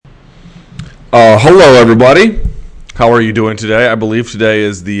Hello, everybody. How are you doing today? I believe today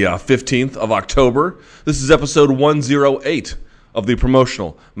is the 15th of October. This is episode 108 of the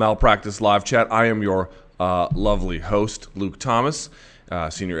Promotional Malpractice Live Chat. I am your lovely host, Luke Thomas,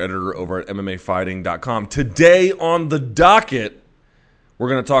 senior editor over at MMAfighting.com. Today on the docket, we're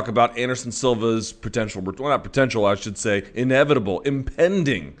going to talk about Anderson Silva's inevitable,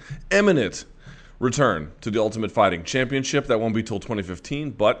 impending, imminent return to the Ultimate Fighting Championship. That won't be till 2015,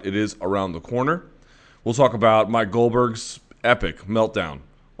 but it is around the corner. We'll talk about Mike Goldberg's epic meltdown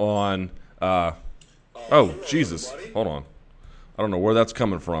on... Jesus. Hold on. I don't know where that's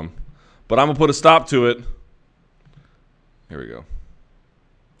coming from, but I'm going to put a stop to it. Here we go.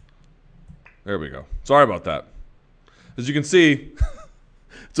 There we go. Sorry about that. As you can see,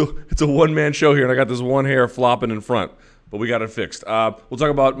 it's a one-man show here, and I got this one hair flopping in front. But we got it fixed. We'll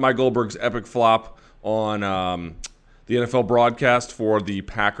talk about Mike Goldberg's epic flop on the NFL broadcast for the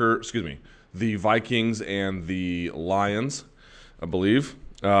the Vikings and the Lions, I believe.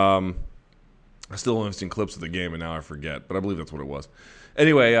 I still haven't seen clips of the game, and now I forget, but I believe that's what it was.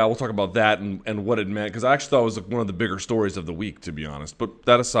 Anyway, we'll talk about that and what it meant, because I actually thought it was one of the bigger stories of the week, to be honest. But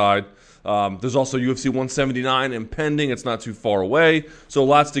that aside, there's also UFC 179 impending. It's not too far away, so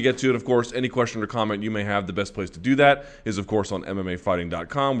lots to get to. And, of course, any question or comment you may have, the best place to do that is, of course, on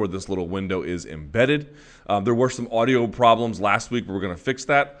MMAfighting.com, where this little window is embedded. There were some audio problems last week, but we're going to fix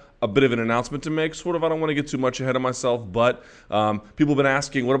that. A bit of an announcement to make, I don't want to get too much ahead of myself, but people have been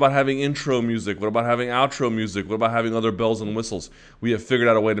asking, what about having intro music? What about having outro music? What about having other bells and whistles? We have figured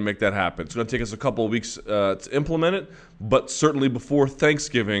out a way to make that happen. It's going to take us a couple of weeks to implement it, but certainly before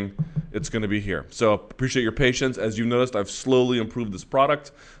Thanksgiving, it's going to be here. So appreciate your patience. As you've noticed, I've slowly improved this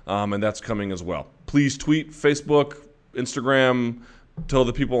product, and that's coming as well. Please tweet, Facebook, Instagram, tell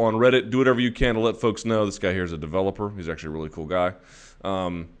the people on Reddit, do whatever you can to let folks know. This guy here is a developer. He's actually a really cool guy.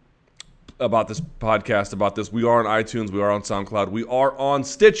 About this podcast, about this. We are on iTunes. We are on SoundCloud. We are on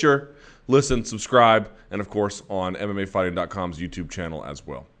Stitcher. Listen, subscribe, and, of course, on MMAfighting.com's YouTube channel as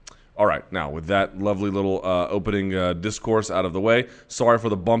well. All right, now, with that lovely little opening discourse out of the way, sorry for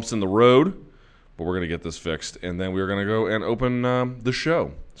the bumps in the road, but we're going to get this fixed, and then we're going to go and open the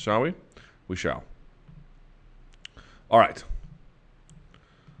show, shall we? We shall. All right.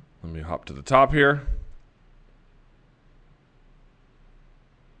 Let me hop to the top here.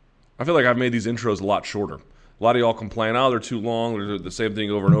 I feel like I've made these intros a lot shorter. A lot of y'all complain, they're too long, they're the same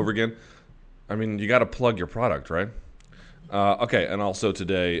thing over and over again. I mean, you got to plug your product, right? Okay, and also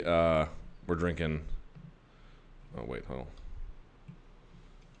today we're drinking, hold on.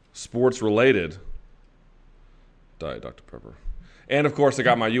 Sports-related Diet Dr. Pepper. And, of course, I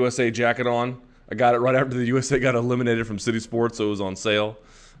got my USA jacket on. I got it right after the USA got eliminated from City Sports, so it was on sale.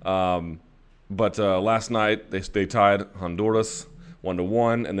 But last night they tied Honduras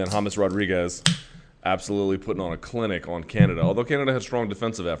 1-1, and then James Rodriguez absolutely putting on a clinic on Canada. Although Canada had a strong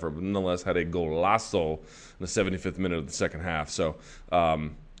defensive effort, but nonetheless had a golazo in the 75th minute of the second half. So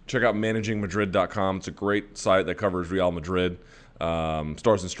check out managingmadrid.com. It's a great site that covers Real Madrid.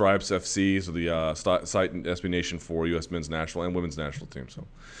 Stars and Stripes FC, so the site in SB Nation for U.S. men's national and women's national team. So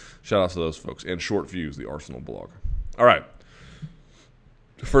shout out to those folks. And Short Views, the Arsenal blog. All right.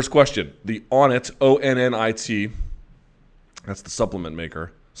 First question. The Onnit, ONNIT, that's the supplement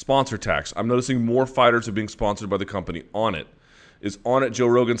maker, sponsor tax. I'm noticing more fighters are being sponsored by the company Onnit. Is Onnit Joe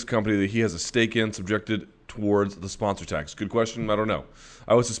Rogan's company that he has a stake in subjected towards the sponsor tax? Good question. I don't know.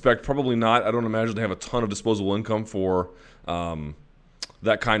 I would suspect probably not. I don't imagine they have a ton of disposable income for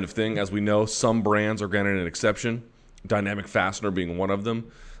that kind of thing. As we know, some brands are granted an exception, Dynamic Fastener being one of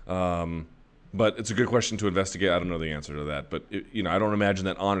them. But it's a good question to investigate. I don't know the answer to that. But, I don't imagine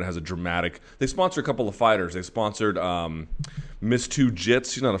that Onnit has a dramatic... They sponsor a couple of fighters. They sponsored Miss Two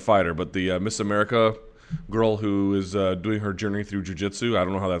Jits. She's not a fighter, but the Miss America girl who is doing her journey through jiu-jitsu. I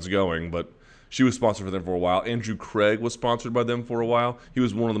don't know how that's going, but she was sponsored for them for a while. Andrew Craig was sponsored by them for a while. He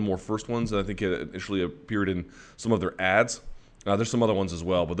was one of the more first ones. I think he initially appeared in some of their ads. There's some other ones as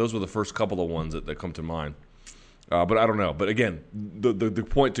well, but those were the first couple of ones that come to mind. But I don't know. But again, the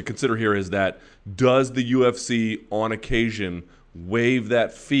point to consider here is that does the UFC on occasion waive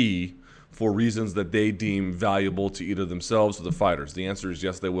that fee for reasons that they deem valuable to either themselves or the fighters? The answer is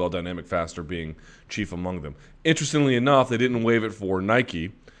yes, they will, Dynamic Fastener being chief among them. Interestingly enough, they didn't waive it for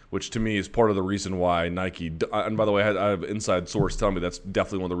Nike, which to me is part of the reason why Nike, and by the way, I have an inside source telling me that's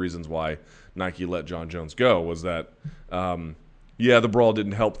definitely one of the reasons why Nike let John Jones go, was that, the brawl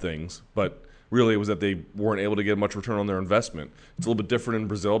didn't help things, but really it was that they weren't able to get much return on their investment. It's a little bit different in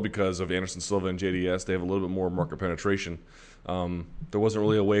Brazil because of Anderson Silva and JDS. They have a little bit more market penetration. There wasn't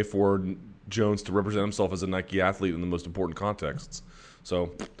really a way for Jones to represent himself as a Nike athlete in the most important contexts.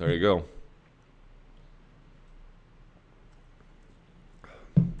 So there you go.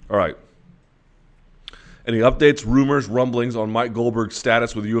 All right. Any updates, rumors, rumblings on Mike Goldberg's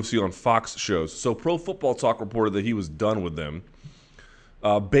status with UFC on Fox shows? So Pro Football Talk reported that he was done with them.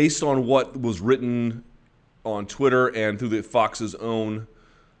 Based on what was written on Twitter and through the Fox's own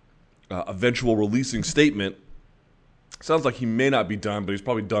eventual releasing statement, sounds like he may not be done, but he's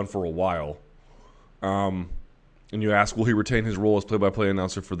probably done for a while. And you ask, will he retain his role as play-by-play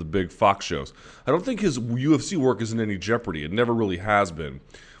announcer for the big Fox shows? I don't think his UFC work is in any jeopardy. It never really has been,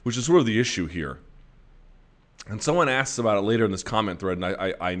 which is sort of the issue here. And someone asks about it later in this comment thread, and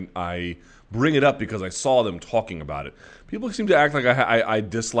I bring it up because I saw them talking about it. People seem to act like I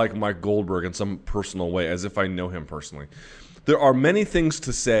dislike Mike Goldberg in some personal way, as if I know him personally. There are many things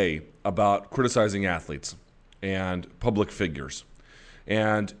to say about criticizing athletes and public figures.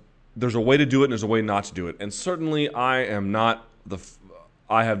 And there's a way to do it and there's a way not to do it. And certainly I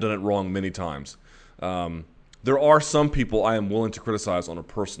have done it wrong many times. There are some people I am willing to criticize on a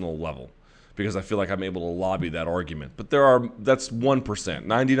personal level, because I feel like I'm able to lobby that argument. But that's 1%.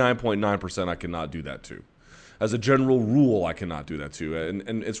 99.9% I cannot do that to. As a general rule, I cannot do that to.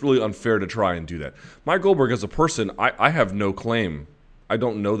 And it's really unfair to try and do that. Mike Goldberg, as a person, I have no claim. I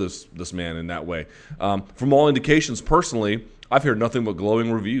don't know this man in that way. From all indications, personally, I've heard nothing but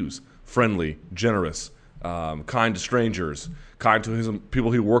glowing reviews. Friendly, generous, kind to strangers, kind to his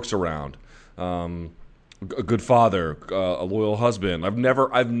people he works around, a good father, a loyal husband. I've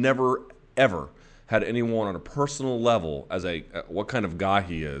never ever had anyone on a personal level, as what kind of guy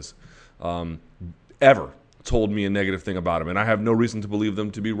he is, ever told me a negative thing about him, and I have no reason to believe them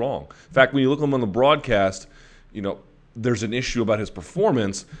to be wrong. In fact, when you look at him on the broadcast, there's an issue about his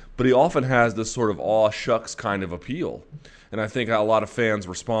performance, but he often has this sort of aw shucks kind of appeal, and I think a lot of fans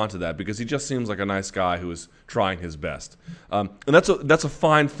respond to that because he just seems like a nice guy who is trying his best, and that's a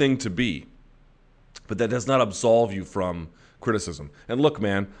fine thing to be, but that does not absolve you from criticism. And look,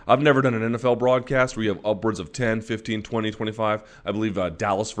 man, I've never done an NFL broadcast where you have upwards of 10, 15, 20, 25. I believe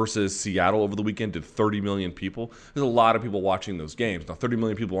Dallas versus Seattle over the weekend did 30 million people. There's a lot of people watching those games. Now, 30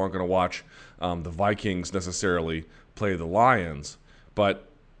 million people aren't going to watch the Vikings necessarily play the Lions, but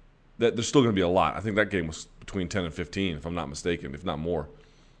there's still going to be a lot. I think that game was between 10 and 15, if I'm not mistaken, if not more.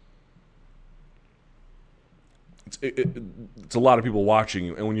 It's a lot of people watching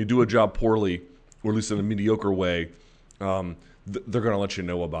you, and when you do a job poorly, or at least in a mediocre way, they're going to let you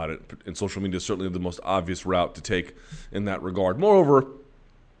know about it. And social media is certainly the most obvious route to take in that regard. Moreover,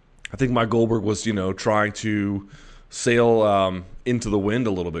 I think Mike Goldberg was, trying to sail into the wind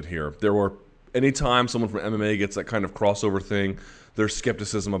a little bit here. Anytime someone from MMA gets that kind of crossover thing, there's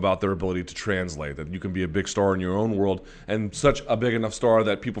skepticism about their ability to translate, that you can be a big star in your own world and such a big enough star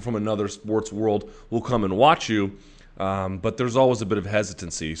that people from another sports world will come and watch you. But there's always a bit of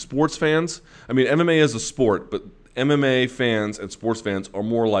hesitancy. Sports fans, MMA is a sport, but MMA fans and sports fans are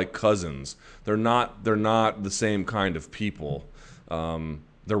more like cousins. They're not the same kind of people.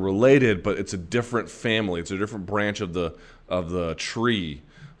 They're related, but it's a different family. It's a different branch of the tree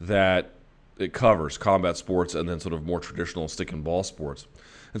that it covers, combat sports and then sort of more traditional stick and ball sports.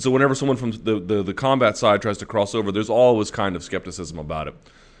 And so whenever someone from the combat side tries to cross over, there's always kind of skepticism about it,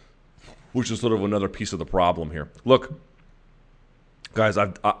 which is sort of another piece of the problem here. Look, guys,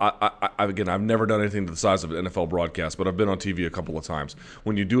 I've never done anything to the size of an NFL broadcast, but I've been on TV a couple of times.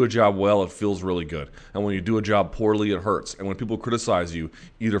 When you do a job well, it feels really good. And when you do a job poorly, it hurts. And when people criticize you,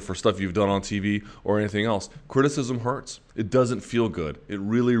 either for stuff you've done on TV or anything else, criticism hurts. It doesn't feel good. It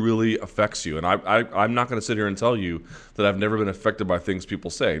really, really affects you. And I'm not going to sit here and tell you that I've never been affected by things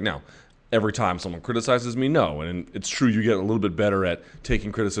people say. Now, every time someone criticizes me, no. And it's true, you get a little bit better at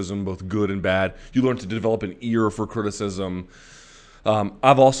taking criticism, both good and bad. You learn to develop an ear for criticism.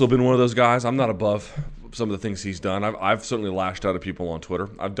 I've also been one of those guys. I'm not above some of the things he's done. I've certainly lashed out at people on Twitter.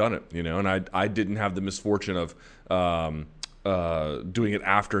 I've done it, and I didn't have the misfortune of doing it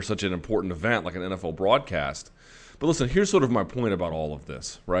after such an important event like an NFL broadcast. But listen, here's sort of my point about all of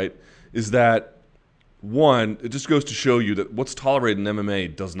this, right, is that, one, it just goes to show you that what's tolerated in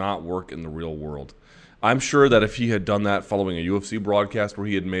MMA does not work in the real world. I'm sure that if he had done that following a UFC broadcast where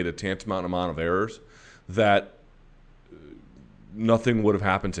he had made a tantamount amount of errors, that nothing would have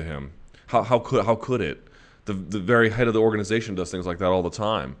happened to him. How could it? The very head of the organization does things like that all the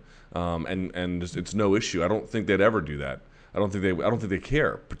time, and it's no issue. I don't think they'd ever do that. I don't think they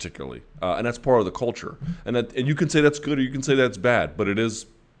care particularly, and that's part of the culture. And you can say that's good or you can say that's bad, but it is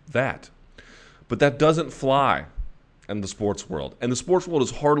that. But that doesn't fly in the sports world, and the sports world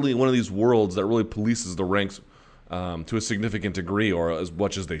is hardly one of these worlds that really polices the ranks to a significant degree or as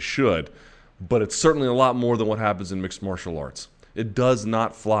much as they should. But it's certainly a lot more than what happens in mixed martial arts. It does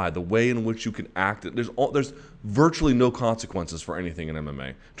not fly. The way in which you can act, there's virtually no consequences for anything in MMA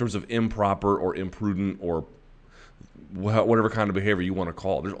in terms of improper or imprudent or whatever kind of behavior you want to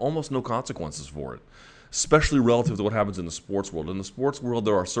call it. There's almost no consequences for it, especially relative to what happens in the sports world. In the sports world,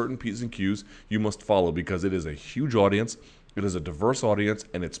 there are certain P's and Q's you must follow because it is a huge audience, it is a diverse audience,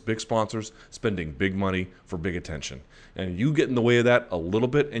 and it's big sponsors spending big money for big attention. And you get in the way of that a little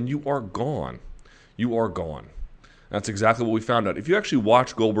bit, and you are gone. You are gone. That's exactly what we found out. If you actually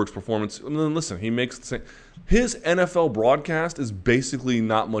watch Goldberg's performance, then listen, he makes the same. His NFL broadcast is basically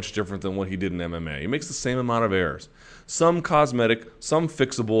not much different than what he did in MMA. He makes the same amount of errors. Some cosmetic, some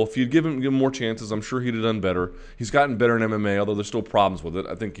fixable. If you'd give him more chances, I'm sure he'd have done better. He's gotten better in MMA, although there's still problems with it.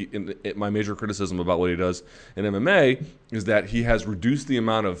 I think my major criticism about what he does in MMA is that he has reduced the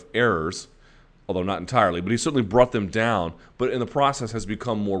amount of errors, although not entirely, but he certainly brought them down, but in the process has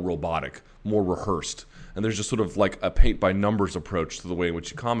become more robotic, more rehearsed. And there's just sort of like a paint-by-numbers approach to the way in which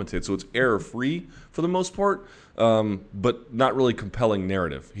he commentates. So it's error-free for the most part, but not really compelling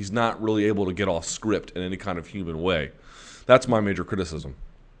narrative. He's not really able to get off script in any kind of human way. That's my major criticism.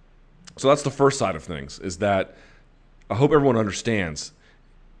 So that's the first side of things, is that I hope everyone understands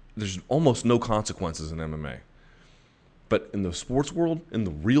there's almost no consequences in MMA. But in the sports world, in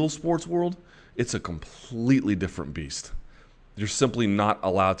the real sports world, it's a completely different beast. You're simply not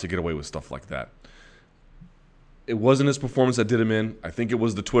allowed to get away with stuff like that. It wasn't his performance that did him in. I think it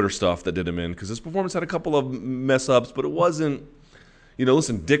was the Twitter stuff that did him in because his performance had a couple of mess-ups, but it wasn't,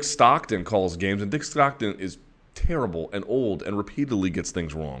 listen, Dick Stockton calls games, and Dick Stockton is terrible and old and repeatedly gets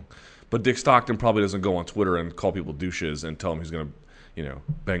things wrong. But Dick Stockton probably doesn't go on Twitter and call people douches and tell them he's going to,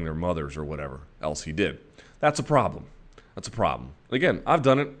 bang their mothers or whatever else he did. That's a problem. That's a problem. Again, I've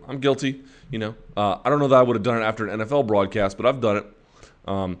done it. I'm guilty. I don't know that I would have done it after an NFL broadcast, but I've done it.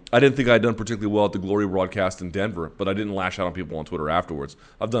 I didn't think I'd done particularly well at the Glory broadcast in Denver, but I didn't lash out on people on Twitter afterwards.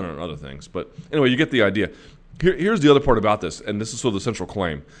 I've done it on other things. But anyway, you get the idea. Here's the other part about this, and this is sort of the central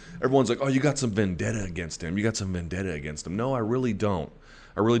claim. Everyone's like, oh, you got some vendetta against him. You got some vendetta against him. No, I really don't.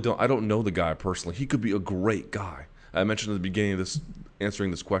 I don't know the guy personally. He could be a great guy. I mentioned at the beginning of this,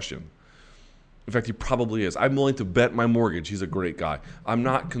 answering this question. In fact, he probably is. I'm willing to bet my mortgage he's a great guy. I'm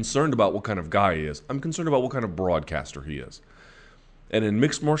not concerned about what kind of guy he is. I'm concerned about what kind of broadcaster he is. And in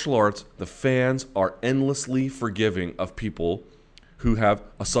mixed martial arts, the fans are endlessly forgiving of people who have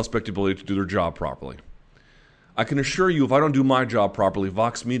a suspect ability to do their job properly. I can assure you, if I don't do my job properly,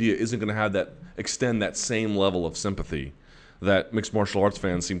 Vox Media isn't going to have that extend that same level of sympathy that mixed martial arts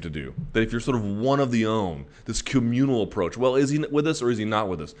fans seem to do. That if you're sort of one of the own, this communal approach, well, is he with us or is he not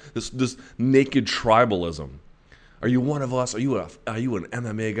with us? This naked tribalism. Are you one of us? Are you an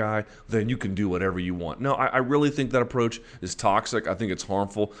MMA guy? Then you can do whatever you want. No, I really think that approach is toxic. I think it's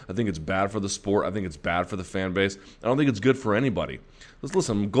harmful. I think it's bad for the sport. I think it's bad for the fan base. I don't think it's good for anybody.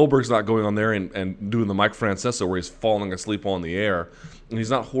 Listen, Goldberg's not going on there and doing the Mike Francesa where he's falling asleep on the air. And he's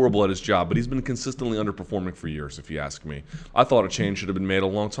not horrible at his job, but he's been consistently underperforming for years, if you ask me. I thought a change should have been made a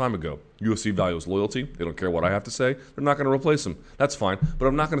long time ago. UFC values loyalty. They don't care what I have to say. They're not going to replace him. That's fine. But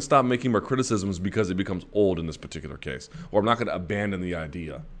I'm not going to stop making my criticisms because it becomes old in this particular case. Or I'm not going to abandon the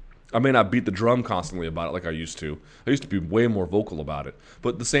idea. I may not beat the drum constantly about it like I used to. I used to be way more vocal about it.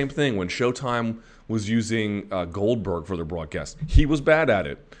 But the same thing, when Showtime was using Goldberg for their broadcast, he was bad at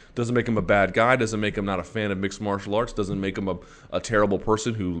it. Doesn't make him a bad guy. Doesn't make him not a fan of mixed martial arts. Doesn't make him a terrible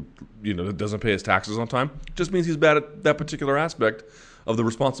person who doesn't pay his taxes on time. Just means he's bad at that particular aspect of the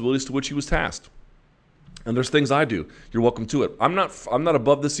responsibilities to which he was tasked. And there's things I do. You're welcome to it. I'm not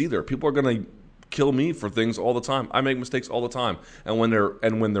above this either. People are going to kill me for things all the time. I make mistakes all the time. And when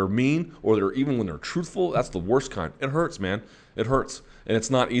they're mean or even when they're truthful, that's the worst kind. It hurts, man. It hurts. And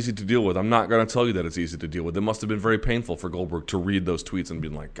it's not easy to deal with. I'm not going to tell you that it's easy to deal with. It must have been very painful for Goldberg to read those tweets and be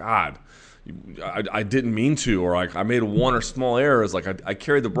like, God, I didn't mean to, or I made one or small errors. Like I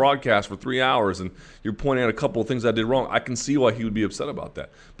carried the broadcast for 3 hours, and you're pointing out a couple of things I did wrong. I can see why he would be upset about that.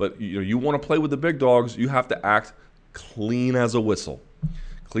 But you want to play with the big dogs, you have to act clean as a whistle.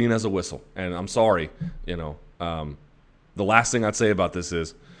 Clean as a whistle. And I'm sorry, the last thing I'd say about this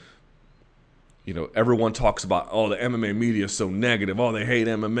is, everyone talks about, oh, the MMA media is so negative. Oh, they hate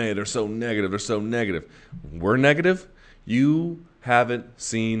MMA. They're so negative. They're so negative. We're negative. You haven't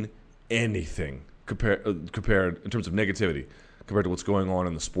seen anything compared in terms of negativity compared to what's going on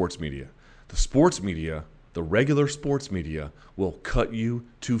in the sports media. The sports media, the regular sports media, will cut you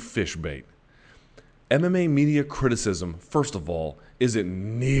to fish bait. MMA media criticism, first of all,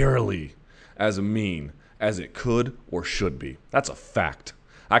 isn't nearly as mean as it could or should be. That's a fact.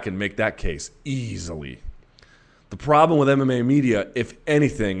 I can make that case easily. The problem with MMA media, if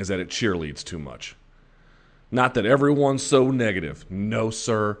anything, is that it cheerleads too much. Not that everyone's so negative. No,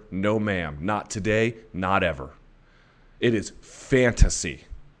 sir. No, ma'am. Not today. Not ever. It is fantasy,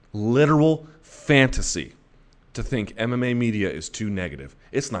 literal fantasy, to think MMA media is too negative.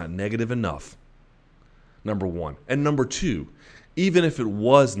 It's not negative enough, number one. And number two, even if it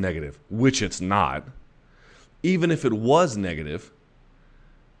was negative, which it's not, even if it was negative,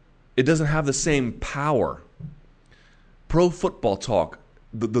 it doesn't have the same power. Pro football talk,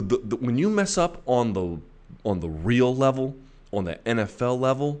 when you mess up on the real level, on the NFL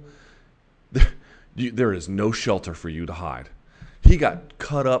level, there is no shelter for you to hide. He got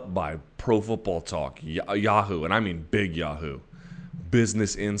cut up by Pro Football Talk, Yahoo, and I mean big Yahoo,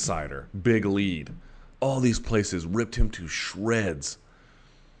 Business Insider, Big Lead. All these places ripped him to shreds.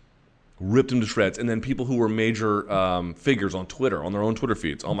 And then people who were major figures on Twitter, on their own Twitter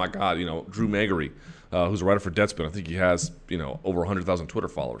feeds. Oh my God, Drew Magery, who's a writer for Deadspin. I think he has, over 100,000 Twitter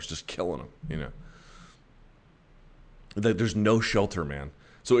followers, just killing him, There's no shelter, man.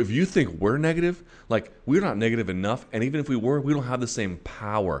 So if you think we're negative, we're not negative enough, and even if we were, we don't have the same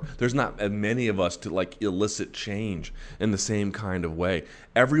power. There's not as many of us to elicit change in the same kind of way.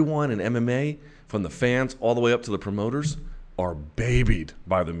 Everyone in MMA, from the fans all the way up to the promoters, are babied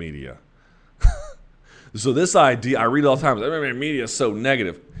by the media. So this idea, I read all the time, MMA media is so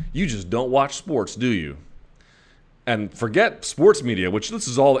negative. You just don't watch sports, do you? And forget sports media, which this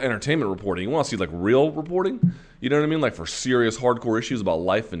is all entertainment reporting. You want to see real reporting? You know what I mean? For serious, hardcore issues about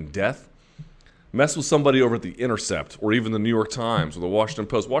life and death. Mess with somebody over at The Intercept or even the New York Times or the Washington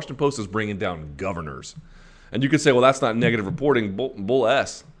Post. Washington Post is bringing down governors. And you could say, well, that's not negative reporting. Bull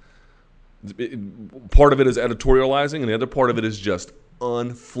S. Part of it is editorializing, and the other part of it is just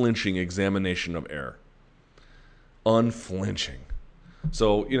unflinching examination of error. Unflinching.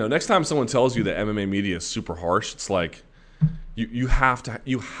 So, next time someone tells you that MMA media is super harsh, it's like you have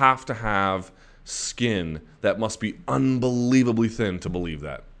to have skin that must be unbelievably thin to believe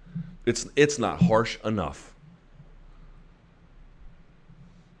that. It's not harsh enough.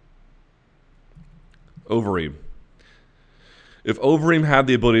 Overeem. If Overeem had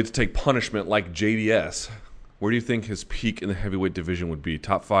the ability to take punishment like JDS, where do you think his peak in the heavyweight division would be?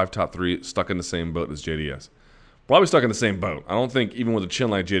 Top 5, top 3, stuck in the same boat as JDS? Probably stuck in the same boat. I don't think even with a chin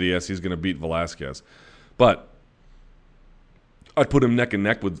like JDS, he's going to beat Velasquez. But I'd put him neck and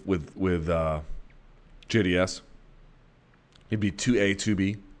neck with JDS. He'd be 2A,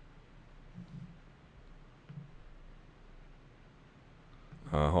 2B.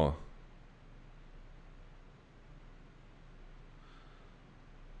 Hold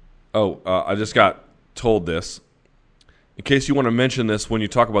on. I just got told this. In case you want to mention this when you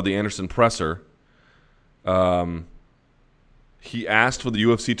talk about the Anderson presser, he asked for the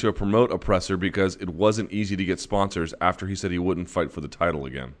UFC to promote a presser because it wasn't easy to get sponsors after he said he wouldn't fight for the title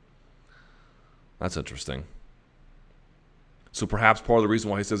again. That's interesting. So perhaps part of the reason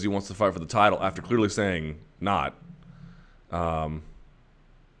why he says he wants to fight for the title after clearly saying not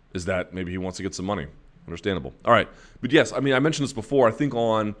is that maybe he wants to get some money. Understandable. All right. But yes, I mentioned this before, I think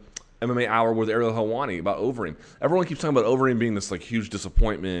on MMA Hour with Ariel Helwani about Overeem. Everyone keeps talking about Overeem being this huge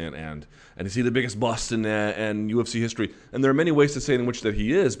disappointment and is he the biggest bust in UFC history? And there are many ways to say in which that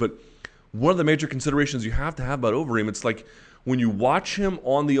he is, but one of the major considerations you have to have about Overeem, it's when you watch him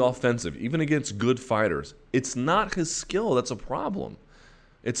on the offensive, even against good fighters, it's not his skill that's a problem.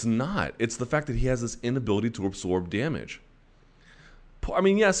 It's not. It's the fact that he has this inability to absorb damage.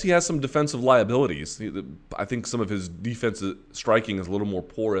 Yes, he has some defensive liabilities. I think some of his defensive striking is a little more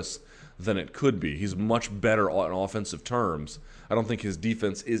porous than it could be. He's much better on offensive terms. I don't think his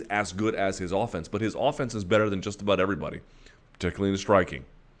defense is as good as his offense, but his offense is better than just about everybody, particularly in the striking.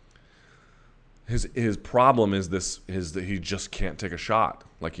 His problem is that he just can't take a shot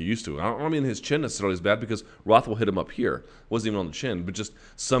like he used to. I don't mean his chin necessarily is bad because Roth will hit him up here. It wasn't even on the chin, but just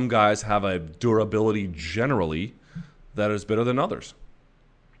some guys have a durability generally that is better than others.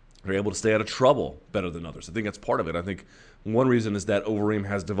 They're able to stay out of trouble better than others. I think that's part of it. I think one reason is that Overeem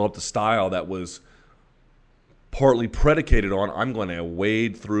has developed a style that was partly predicated on, I'm going to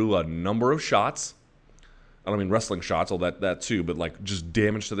wade through a number of shots. I don't mean wrestling shots, all that too, but just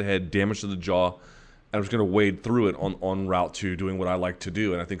damage to the head, damage to the jaw, and I'm just going to wade through it on route to doing what I like to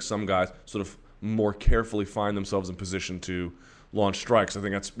do. And I think some guys sort of more carefully find themselves in position to launch strikes. I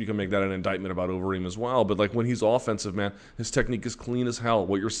think you can make that an indictment about Overeem as well. But when he's offensive, man, his technique is clean as hell.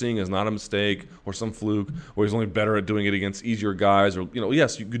 What you're seeing is not a mistake or some fluke, or he's only better at doing it against easier guys. Or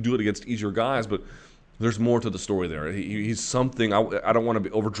yes, you could do it against easier guys, but there's more to the story there. He's something. I don't want to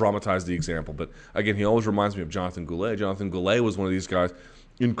over dramatize the example, but again, he always reminds me of Jonathan Goulet. Jonathan Goulet was one of these guys.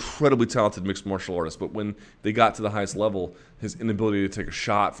 incredibly talented mixed martial artist. But when they got to the highest level, his inability to take a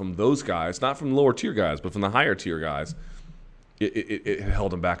shot from those guys, not from lower tier guys, but from the higher tier guys, it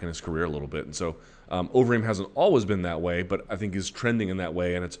held him back in his career a little bit. And so Overeem hasn't always been that way, but I think is trending in that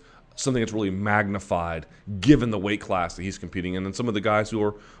way, and it's something that's really magnified given the weight class that he's competing in and some of the guys who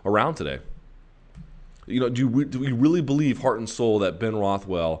are around today. Do we really believe heart and soul that Ben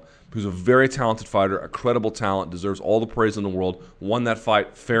Rothwell, who's a very talented fighter, a credible talent, deserves all the praise in the world, won that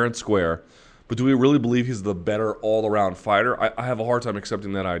fight fair and square, but do we really believe he's the better all-around fighter? I have a hard time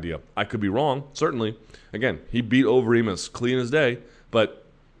accepting that idea. I could be wrong, certainly. Again, he beat Overeem as clean as day, but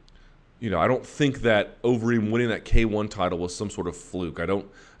I don't think that Overeem winning that K1 title was some sort of fluke. I don't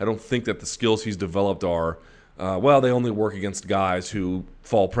think that the skills he's developed are, they only work against guys who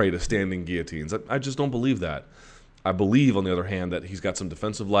fall prey to standing guillotines. I just don't believe that. I believe, on the other hand, that he's got some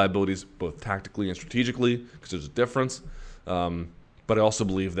defensive liabilities, both tactically and strategically, because there's a difference. But I also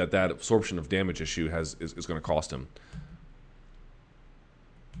believe that absorption of damage issue is going to cost him.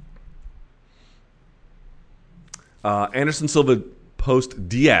 Anderson Silva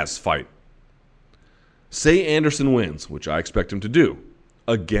post-Diaz fight. Say Anderson wins, which I expect him to do,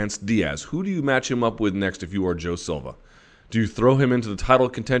 against Diaz. Who do you match him up with next if you are Joe Silva? Do you throw him into the title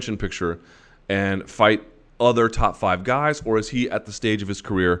contention picture and fight other top 5 guys, or is he at the stage of his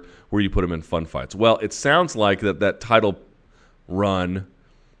career where you put him in fun fights? Well, it sounds like that title run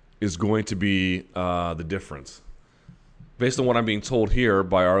is going to be the difference. Based on what I'm being told here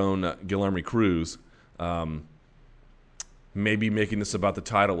by our own Guilherme Cruz, maybe making this about the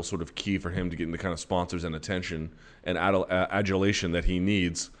title was sort of key for him to getting the kind of sponsors and attention and adulation that he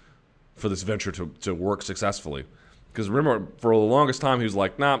needs for this venture to work successfully. Because remember, for the longest time, he was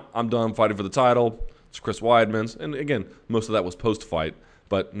like, nah, I'm done fighting for the title. It's Chris Weidman's. And again, most of that was post-fight.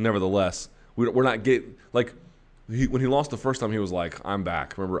 But nevertheless, we're not getting, like, when he lost the first time, he was like, I'm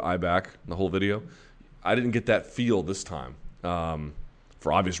back. Remember I back, the whole video? I didn't get that feel this time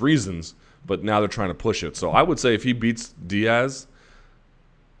for obvious reasons. But now they're trying to push it. So I would say if he beats Diaz,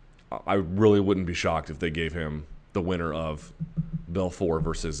 I really wouldn't be shocked if they gave him the winner of Belfort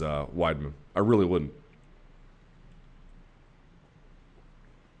versus Weidman. I really wouldn't.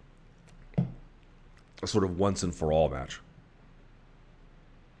 A sort of once and for all match.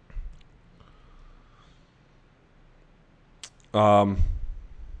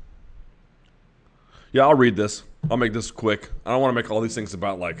 Yeah, I'll read this. I'll make this quick. I don't want to make all these things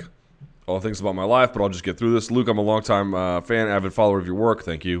about all the things about my life, but I'll just get through this. Luke, I'm a longtime fan, avid follower of your work.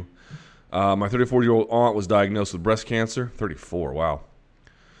 Thank you. My 34-year-old aunt was diagnosed with breast cancer. 34, wow.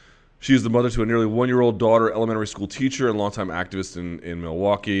 She is the mother to a nearly 1-year-old daughter, elementary school teacher, and longtime activist in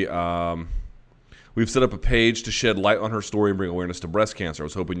Milwaukee. We've set up a page to shed light on her story and bring awareness to breast cancer. I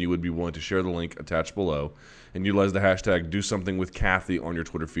was hoping you would be willing to share the link attached below and utilize the hashtag #DoSomethingWithKathy on your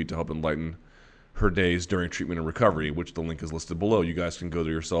Twitter feed to help enlighten her days during treatment and recovery, which the link is listed below. You guys can go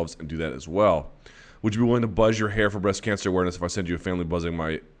there yourselves and do that as well. Would you be willing to buzz your hair for breast cancer awareness if I send you a family buzzing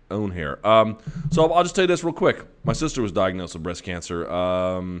my own hair? So I'll just tell you this real quick. My sister was diagnosed with breast cancer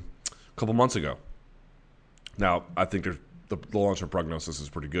a couple months ago. Now, I think the long-term prognosis is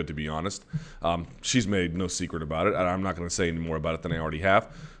pretty good, to be honest. She's made no secret about it, and I'm not going to say any more about it than I already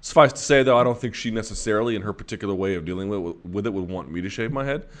have. Suffice to say, though, I don't think she necessarily, in her particular way of dealing with it, would want me to shave my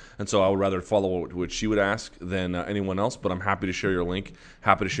head. And so I would rather follow what she would ask than anyone else. But I'm happy to share your link,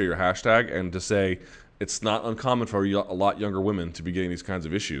 happy to share your hashtag, and to say it's not uncommon for a lot younger women to be getting these kinds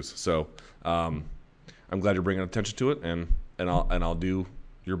of issues. So I'm glad you're bringing attention to it, and I'll do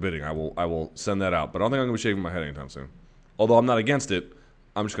your bidding. I will send that out. But I don't think I'm going to be shaving my head anytime soon. Although I'm not against it,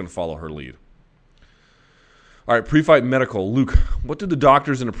 I'm just going to follow her lead. All right, pre-fight medical. Luke, what did the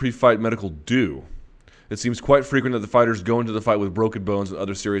doctors in a pre-fight medical do? It seems quite frequent that the fighters go into the fight with broken bones and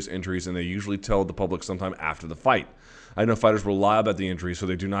other serious injuries, and they usually tell the public sometime after the fight. I know fighters will lie about the injury, so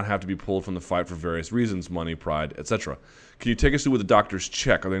they do not have to be pulled from the fight for various reasons, money, pride, etc. Can you take us through what the doctors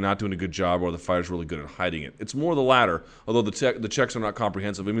check? Are they not doing a good job, or are the fighters really good at hiding it? It's more the latter, although the checks are not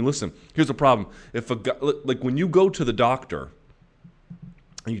comprehensive. I mean, listen, here's the problem. If a guy, like when you go to the doctor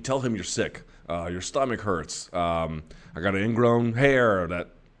and you tell him you're sick, your stomach hurts, I got an ingrown hair that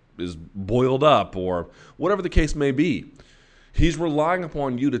is boiled up, or whatever the case may be, he's relying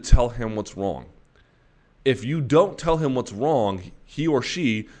upon you to tell him what's wrong. If you don't tell him what's wrong, he or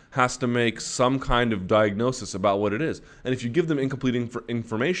she has to make some kind of diagnosis about what it is. And if you give them incomplete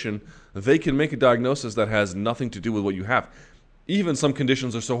information, they can make a diagnosis that has nothing to do with what you have. Even some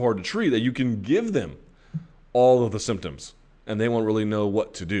conditions are so hard to treat that you can give them all of the symptoms, and they won't really know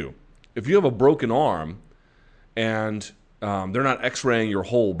what to do. If you have a broken arm and they're not x-raying your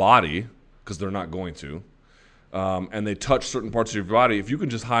whole body, because they're not going to, and they touch certain parts of your body, if you can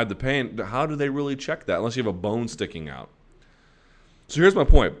just hide the pain, how do they really check that unless you have a bone sticking out? So here's my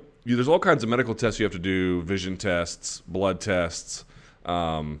point. There's all kinds of medical tests you have to do, vision tests, blood tests.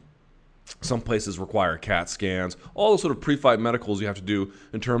 Some places require CAT scans. All those sort of pre-fight medicals you have to do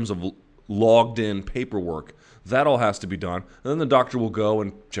in terms of logged-in paperwork. That all has to be done. And then the doctor will go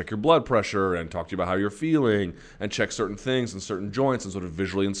and check your blood pressure and talk to you about how you're feeling and check certain things and certain joints and sort of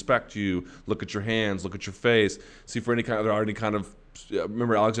visually inspect you, look at your hands, look at your face, see for any kind of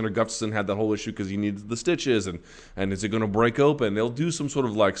remember Alexander Gustafsson had that whole issue because he needed the stitches and is it going to break open? They'll do some sort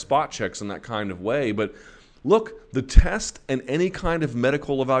of like spot checks in that kind of way. But look, the test and any kind of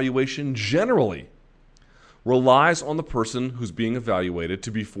medical evaluation generally relies on the person who's being evaluated to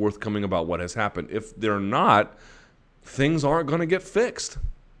be forthcoming about what has happened. If they're not, things aren't going to get fixed.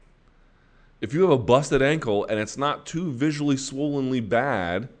 If you have a busted ankle and it's not too visually swollenly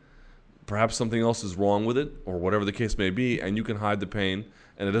bad, perhaps something else is wrong with it or whatever the case may be, and you can hide the pain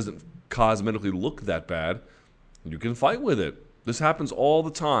and it doesn't cosmetically look that bad, you can fight with it. This happens all the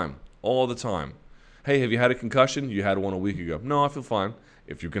time, all the time. Hey, have you had a concussion? You had one a week ago. No, I feel fine.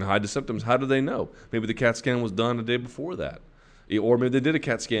 If you can hide the symptoms, how do they know? Maybe the CAT scan was done a day before that. Or maybe they did a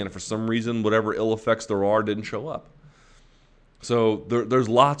CAT scan and for some reason, whatever ill effects there are didn't show up. So there's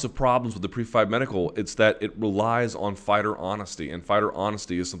lots of problems with the pre-fight medical. It's that it relies on fighter honesty. And fighter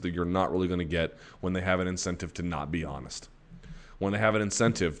honesty is something you're not really going to get when they have an incentive to not be honest. When they have an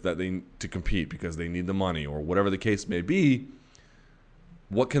incentive to compete because they need the money or whatever the case may be,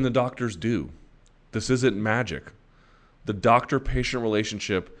 what can the doctors do? This isn't magic. The doctor-patient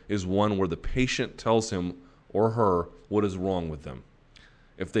relationship is one where the patient tells him or her what is wrong with them.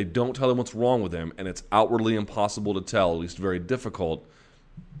 If they don't tell them what's wrong with them and it's outwardly impossible to tell, at least very difficult,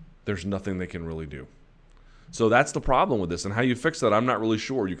 there's nothing they can really do. So that's the problem with this. And how you fix that, I'm not really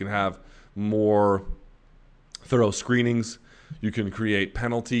sure. You can have more thorough screenings. You can create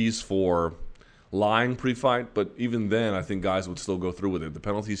penalties for lying pre-fight, but even then I think guys would still go through with it. The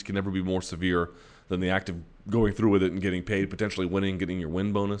penalties can never be more severe than the act of going through with it and getting paid, potentially winning, getting your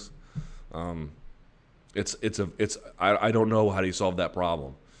win bonus. I don't know how do you solve that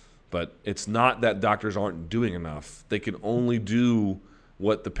problem, but it's not that doctors aren't doing enough. They can only do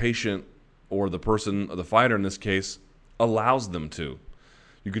what the patient or the person, or the fighter in this case, allows them to.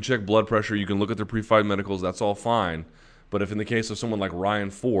 You can check blood pressure, you can look at their pre-fight medicals, that's all fine. But if in the case of someone like Ryan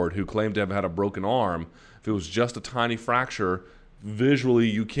Ford, who claimed to have had a broken arm, if it was just a tiny fracture, visually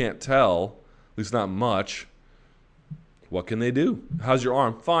you can't tell, at least not much, what can they do? How's your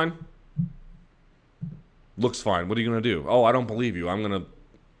arm? Fine. Looks fine. What are you going to do? Oh, I don't believe you. I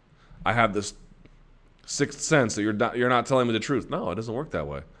have this sixth sense that you're not telling me the truth. No, it doesn't work that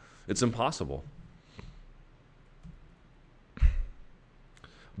way. It's impossible.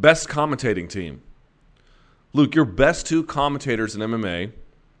 Best commentating team. Luke, your best two commentators in MMA,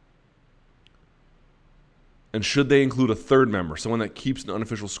 and should they include a third member, someone that keeps an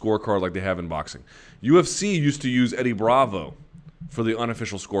unofficial scorecard like they have in boxing? UFC used to use Eddie Bravo for the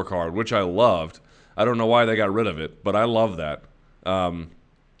unofficial scorecard, which I loved. I don't know why they got rid of it, but I love that. Someone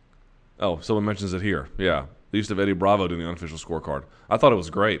mentions it here. Yeah, they used to have Eddie Bravo doing the unofficial scorecard. I thought it was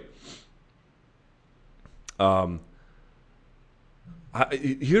great.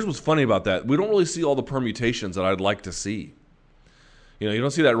 Here's what's funny about that. We don't really see all the permutations that I'd like to see. You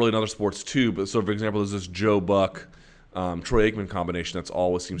don't see that really in other sports too. But so, for example, there's this Joe Buck, Troy Aikman combination that's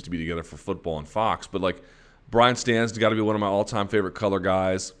always seems to be together for football and Fox. But like Brian Stan's got to be one of my all-time favorite color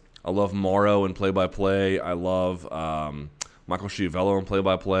guys. I love Morrow in play-by-play. I love Michael Schiavello in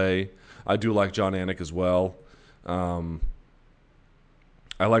play-by-play. I do like John Anik as well. I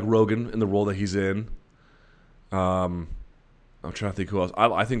like Rogan in the role that he's in. I'm trying to think who else.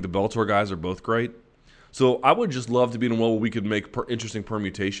 I think the Bellator guys are both great. So I would just love to be in a role where we could make interesting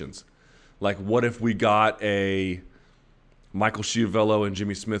permutations. Like, what if we got a Michael Schiavello and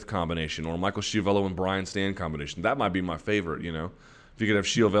Jimmy Smith combination, or Michael Schiavello and Brian Stan combination? That might be my favorite, If you could have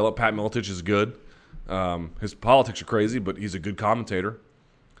Schiavello, Pat Miletich is good. His politics are crazy, but he's a good commentator.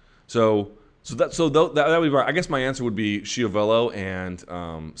 So that would be right. I guess my answer would be Schiavello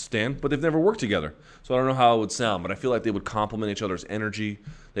and Stan, but they've never worked together. So I don't know how it would sound, but I feel like they would complement each other's energy.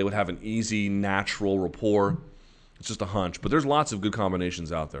 They would have an easy, natural rapport. It's just a hunch, but there's lots of good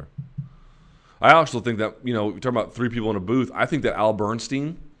combinations out there. I also think that, you're talking about three people in a booth. I think that Al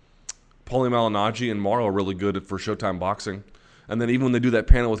Bernstein, Paulie Malignaggi, and Morrow are really good for Showtime Boxing. And then even when they do that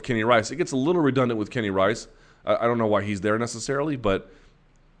panel with Kenny Rice, it gets a little redundant with Kenny Rice. I don't know why he's there necessarily, but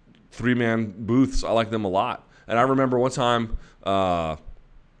three-man booths, I like them a lot. And I remember one time,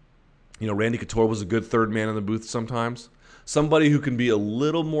 Randy Couture was a good third man in the booth sometimes. Somebody who can be a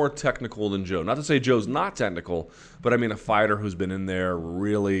little more technical than Joe. Not to say Joe's not technical, but I mean a fighter who's been in there,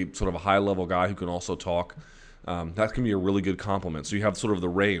 really sort of a high-level guy who can also talk. That can be a really good compliment. So you have sort of the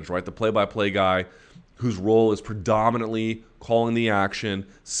range, right? The play-by-play guy whose role is predominantly calling the action,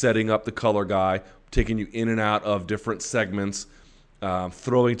 setting up the color guy, taking you in and out of different segments,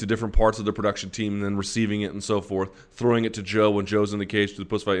 throwing to different parts of the production team, and then receiving it and so forth, throwing it to Joe when Joe's in the cage to the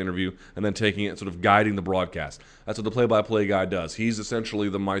post-fight interview, and then taking it and sort of guiding the broadcast. That's what the play-by-play guy does. He's essentially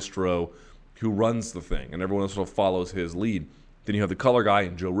the maestro who runs the thing, and everyone sort of follows his lead. Then you have the color guy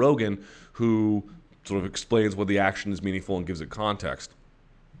and Joe Rogan, who sort of explains what the action is meaningful and gives it context.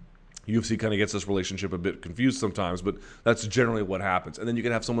 UFC kind of gets this relationship a bit confused sometimes, but that's generally what happens. And then you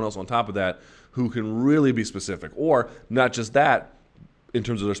can have someone else on top of that who can really be specific, or not just that in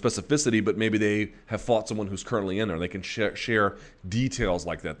terms of their specificity, but maybe they have fought someone who's currently in there. They can share details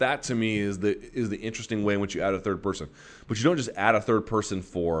like that. That to me is the interesting way in which you add a third person. But you don't just add a third person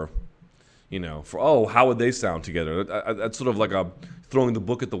for how would they sound together? That's sort of like throwing the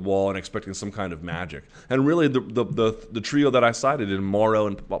book at the wall and expecting some kind of magic. And really, the trio that I cited in Mauro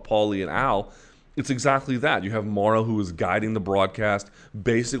and Paulie and Al, it's exactly that. You have Mauro, who is guiding the broadcast,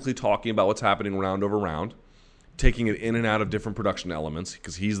 basically talking about what's happening round over round, taking it in and out of different production elements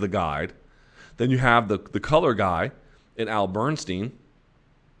because he's the guide. Then you have the color guy in Al Bernstein,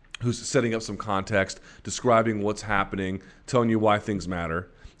 who's setting up some context, describing what's happening, telling you why things matter.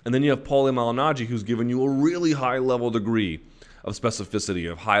 And then you have Paulie Malignaggi, who's given you a really high-level degree of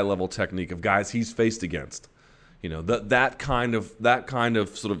specificity, of high-level technique, of guys he's faced against. You know, that kind of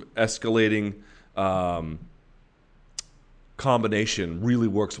sort of escalating combination really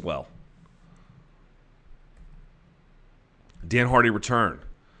works well. Dan Hardy return.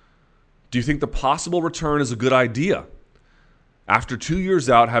 Do you think the possible return is a good idea? After 2 years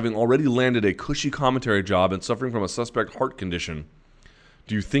out, having already landed a cushy commentary job and suffering from a suspect heart condition,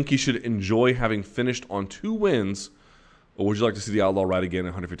 do you think he should enjoy having finished on 2 wins, or would you like to see the Outlaw ride again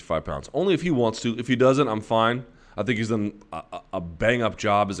at 155 pounds? Only if he wants to. If he doesn't, I'm fine. I think he's done a bang-up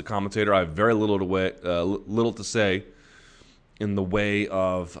job as a commentator. I have very little to say in the way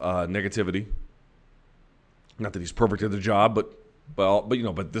of negativity. Not that he's perfect at the job,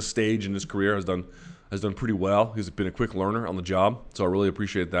 but this stage in his career has done pretty well. He's been a quick learner on the job, so I really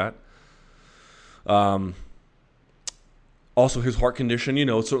appreciate that. Also, his heart condition,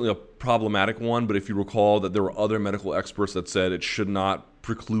 it's certainly a problematic one, but if you recall that there were other medical experts that said it should not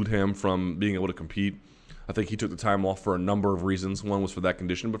preclude him from being able to compete. I think he took the time off for a number of reasons. One was for that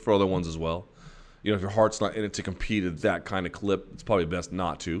condition, but for other ones as well. If your heart's not in it to compete at that kind of clip, it's probably best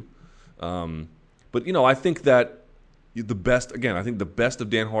not to. But I think that the best of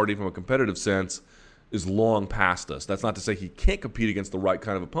Dan Hardy from a competitive sense is long past us. That's not to say he can't compete against the right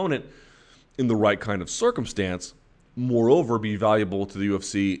kind of opponent in the right kind of circumstance. Moreover, be valuable to the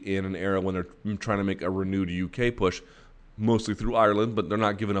UFC in an era when they're trying to make a renewed UK push, mostly through Ireland, but they're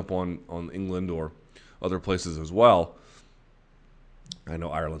not giving up on England or other places as well. I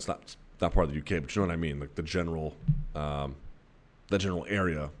know Ireland's not part of the UK, but you know what I mean, like the general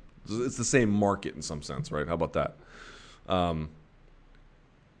area. It's the same market in some sense, right? How about that?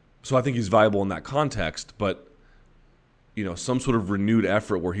 So I think he's valuable in that context, but some sort of renewed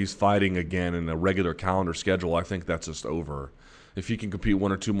effort where he's fighting again in a regular calendar schedule, I think that's just over. If he can compete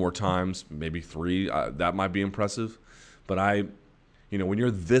 1 or 2 more times, maybe 3, that might be impressive. But when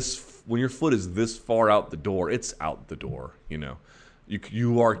your foot is this far out the door, it's out the door.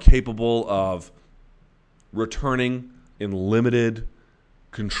 You are capable of returning in limited,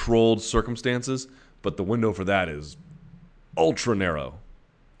 controlled circumstances, but the window for that is ultra narrow.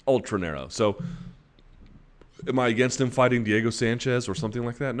 So am I against him fighting Diego Sanchez or something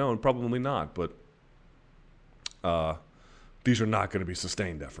like that? No, probably not. But these are not going to be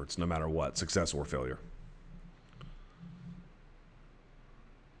sustained efforts, no matter what, success or failure.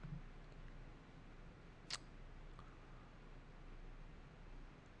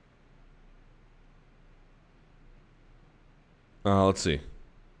 Let's see.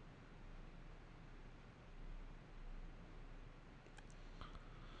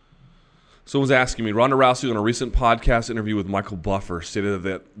 Someone's asking me, Ronda Rousey on a recent podcast interview with Michael Buffer stated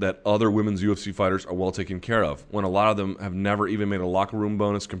that other women's UFC fighters are well taken care of, when a lot of them have never even made a locker room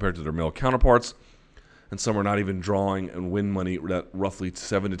bonus compared to their male counterparts, and some are not even drawing and win money at roughly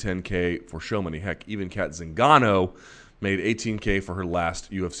 $7 to $10K for show money. Heck, even Kat Zingano made $18K for her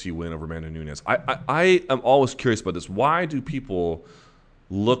last UFC win over Amanda Nunes. I am always curious about this. Why do people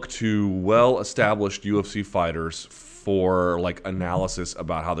look to well-established UFC fighters for analysis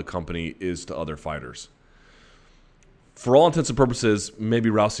about how the company is to other fighters? For all intents and purposes,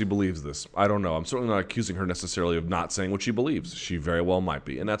 maybe Rousey believes this. I don't know. I'm certainly not accusing her necessarily of not saying what she believes. She very well might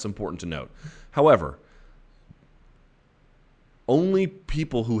be, and that's important to note. However, only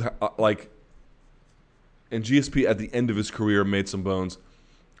people who, and GSP at the end of his career made some bones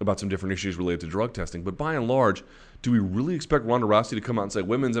about some different issues related to drug testing, but by and large, do we really expect Ronda Rousey to come out and say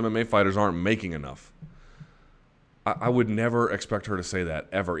women's MMA fighters aren't making enough? I would never expect her to say that,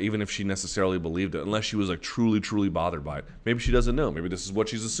 ever, even if she necessarily believed it, unless she was like truly, truly bothered by it. Maybe she doesn't know. Maybe this is what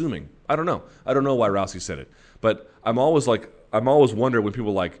she's assuming. I don't know. I don't know why Rousey said it. But I'm always wonder when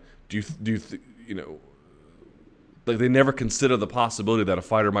people like, like they never consider the possibility that a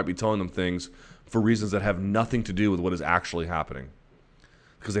fighter might be telling them things for reasons that have nothing to do with what is actually happening.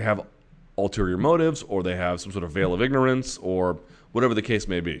 Because they have ulterior motives, or they have some sort of veil of ignorance, or whatever the case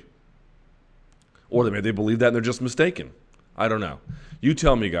may be. Or they believe that and they're just mistaken. I don't know. You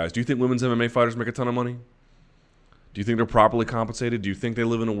tell me, guys. Do you think women's MMA fighters make a ton of money? Do you think they're properly compensated? Do you think they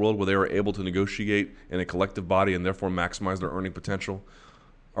live in a world where they are able to negotiate in a collective body and therefore maximize their earning potential?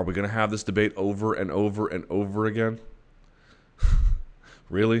 Are we going to have this debate over and over and over again?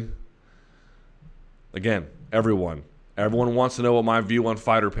 Really? Again, everyone wants to know what my view on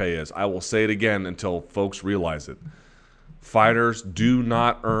fighter pay is. I will say it again until folks realize it. Fighters do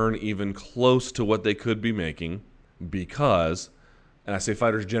not earn even close to what they could be making because, and I say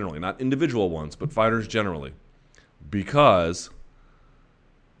fighters generally, not individual ones, but fighters generally, because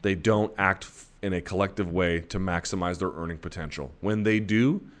they don't act in a collective way to maximize their earning potential. When they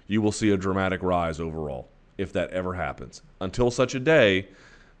do, you will see a dramatic rise overall, if that ever happens. Until such a day,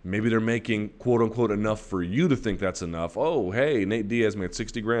 maybe they're making, quote unquote, enough for you to think that's enough. Oh, hey, Nate Diaz made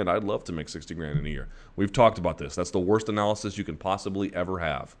 $60,000. I'd love to make $60,000 in a year. We've talked about this. That's the worst analysis you can possibly ever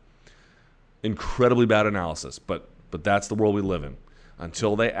have. Incredibly bad analysis, but that's the world we live in.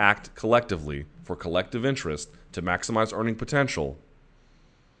 Until they act collectively for collective interest to maximize earning potential,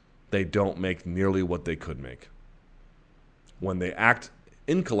 they don't make nearly what they could make. When they act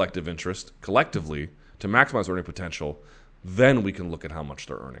in collective interest, collectively, to maximize earning potential, then we can look at how much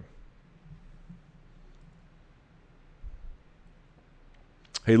they're earning.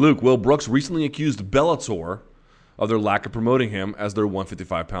 Hey, Luke, Will Brooks recently accused Bellator of their lack of promoting him as their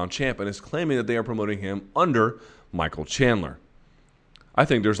 155-pound champ and is claiming that they are promoting him under Michael Chandler. I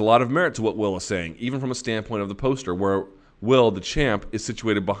think there's a lot of merit to what Will is saying, even from a standpoint of the poster, where Will, the champ, is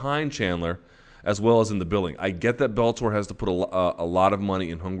situated behind Chandler as well as in the billing. I get that Bellator has to put a lot of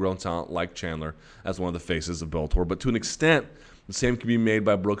money in homegrown talent like Chandler as one of the faces of Bellator, but to an extent, the same can be made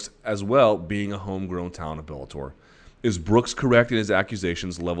by Brooks as well, being a homegrown talent of Bellator. Is Brooks correct in his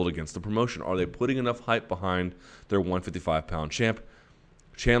accusations leveled against the promotion? Are they putting enough hype behind their 155-pound champ?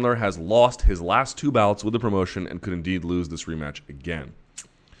 Chandler has lost his last 2 bouts with the promotion and could indeed lose this rematch again.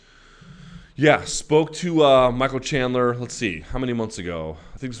 Yeah, spoke to Michael Chandler, let's see, how many months ago?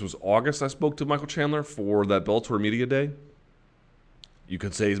 I think this was August I spoke to Michael Chandler for that Bellator Media Day. You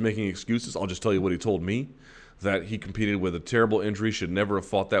could say he's making excuses. I'll just tell you what he told me, that he competed with a terrible injury, should never have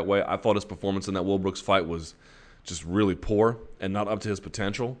fought that way. I thought his performance in that Will Brooks fight was just really poor and not up to his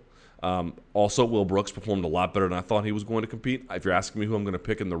potential. Also, Will Brooks performed a lot better than I thought he was going to compete. If you're asking me who I'm going to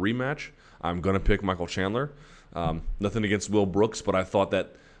pick in the rematch, I'm going to pick Michael Chandler. Nothing against Will Brooks, but I thought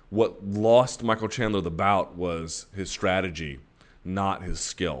that what lost Michael Chandler the bout was his strategy, not his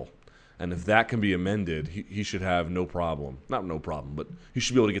skill. And if that can be amended, he should have no problem. Not no problem, but he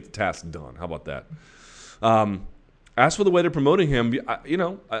should be able to get the task done. How about that? As for the way they're promoting him,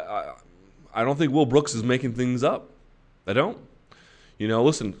 I don't think Will Brooks is making things up. I don't.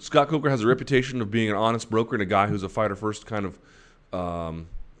 Listen, Scott Coker has a reputation of being an honest broker and a guy who's a fighter-first kind of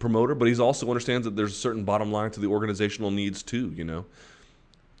promoter, but he also understands that there's a certain bottom line to the organizational needs too,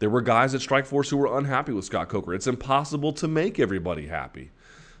 There were guys at Strikeforce who were unhappy with Scott Coker. It's impossible to make everybody happy.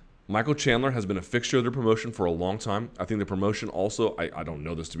 Michael Chandler has been a fixture of their promotion for a long time. I think the promotion also, I don't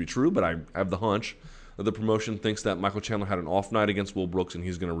know this to be true, but I have the hunch that the promotion thinks that Michael Chandler had an off night against Will Brooks and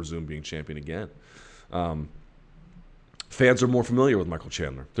he's going to resume being champion again. Fans are more familiar with Michael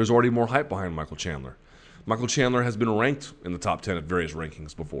Chandler. There's already more hype behind Michael Chandler. Michael Chandler has been ranked in the top 10 at various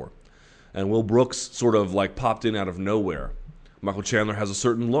rankings before. And Will Brooks sort of like popped in out of nowhere. Michael Chandler has a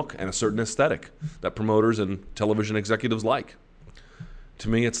certain look and a certain aesthetic that promoters and television executives like. To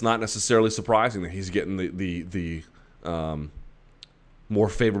me, it's not necessarily surprising that he's getting the more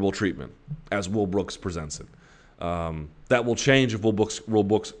favorable treatment as Will Brooks presents it. That will change if Will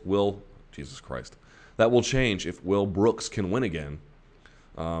change if Will Brooks can win again.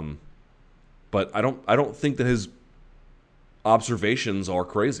 But I don't think that his observations are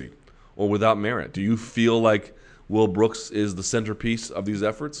crazy or without merit. Do you feel like Will Brooks is the centerpiece of these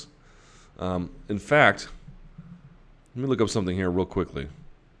efforts? In fact, Let me look up something here real quickly.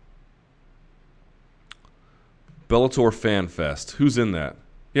 Bellator Fan Fest. Who's in that?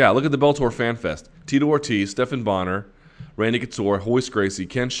 Yeah, look at the Bellator Fan Fest. Tito Ortiz, Stephan Bonner, Randy Couture, Hoist Gracie,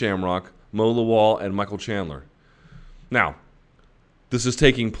 Ken Shamrock, Mo Lawal, and Michael Chandler. Now, this is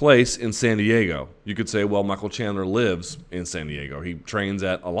taking place in San Diego. You could say, well, Michael Chandler lives in San Diego. He trains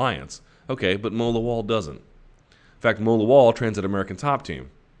at Alliance. Okay, but Mo Lawal doesn't. In fact, Mo Lawal trains at American Top Team,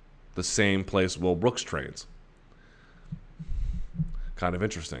 the same place Will Brooks trains. Kind of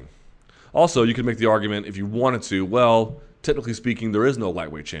interesting. Also, you could make the argument, if you wanted to, well, technically speaking, there is no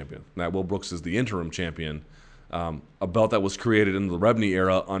lightweight champion. Now, Will Brooks is the interim champion, a belt that was created in the Rebney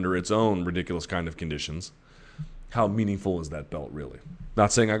era under its own ridiculous kind of conditions. How meaningful is that belt, really?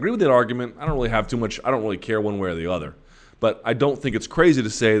 Not saying I agree with that argument. I don't really care one way or the other. But I don't think it's crazy to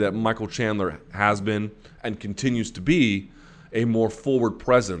say that Michael Chandler has been and continues to be a more forward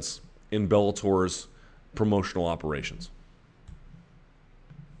presence in Bellator's promotional operations.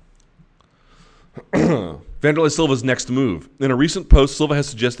 Vanderlei Silva's next move. In a recent post, Silva has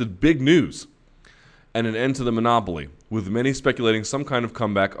suggested big news and an end to the monopoly, with many speculating some kind of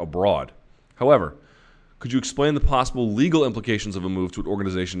comeback abroad. However, could you explain the possible legal implications of a move to an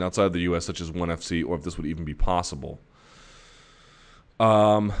organization outside the U.S., such as ONE FC, or if this would even be possible?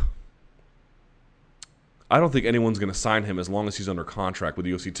 I don't think anyone's going to sign him as long as he's under contract with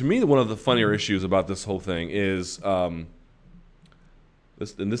the UFC. To me, one of the funnier issues about this whole thing is,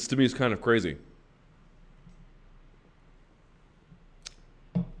 this to me is kind of crazy.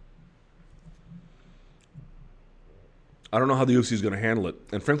 I don't know how the UFC is going to handle it.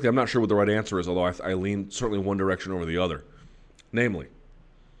 And frankly, I'm not sure what the right answer is, although I lean certainly one direction over the other. Namely,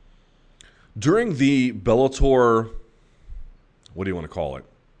 during the Bellator, what do you want to call it?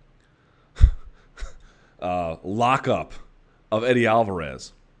 Lockup of Eddie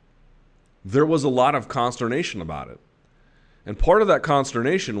Alvarez, there was a lot of consternation about it. And part of that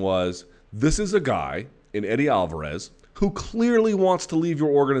consternation was, this is a guy in Eddie Alvarez who clearly wants to leave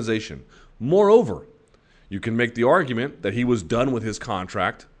your organization. Moreover, you can make the argument that he was done with his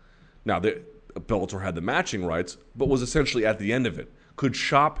contract. Now, Bellator had the matching rights, but was essentially at the end of it. Could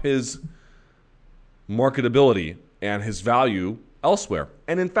shop his marketability and his value elsewhere.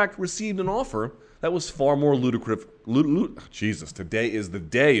 And in fact, received an offer that was far more lucrative. Jesus, today is the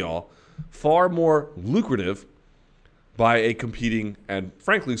day, y'all. Far more lucrative by a competing and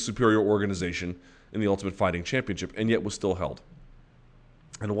frankly superior organization in the Ultimate Fighting Championship, and yet was still held.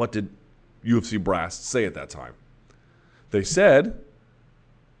 And what did UFC brass say at that time? They said,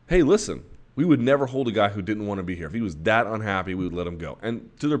 hey, listen, we would never hold a guy who didn't want to be here. If he was that unhappy, we would let him go. And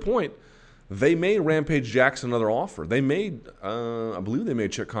to their point, they made Rampage Jackson another offer. They made, I believe they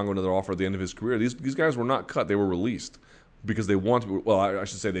made Chet Congo another offer at the end of his career. These guys were not cut. They were released because they wanted, well, I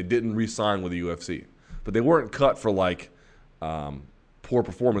should say they didn't re-sign with the UFC. But they weren't cut for poor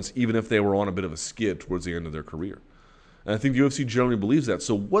performance, even if they were on a bit of a skid towards the end of their career. And I think the UFC generally believes that.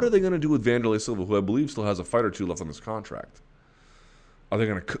 So what are they going to do with Vanderlei Silva, who I believe still has a fight or two left on his contract? Are they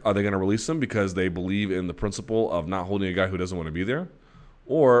going to release him because they believe in the principle of not holding a guy who doesn't want to be there?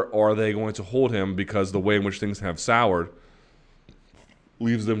 Or are they going to hold him because the way in which things have soured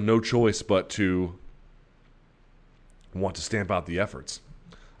leaves them no choice but to want to stamp out the efforts?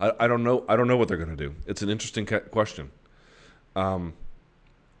 I don't know. I don't know what they're going to do. It's an interesting question.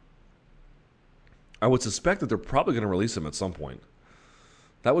 I would suspect that they're probably going to release him at some point.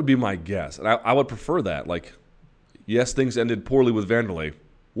 That would be my guess. And I would prefer that. Yes, things ended poorly with Vanderlei,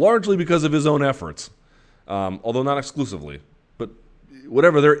 largely because of his own efforts, although not exclusively. But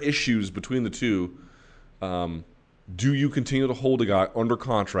whatever their issues between the two, do you continue to hold a guy under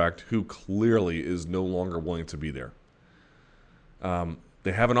contract who clearly is no longer willing to be there?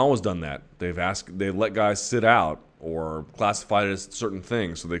 They haven't always done that. They've let guys sit out or classified it as certain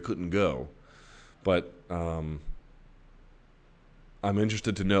things so they couldn't go. But I'm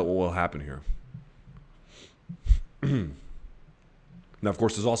interested to know what will happen here. Now, of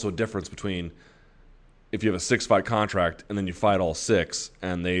course, there's also a difference between if you have a 6-fight contract and then you fight all 6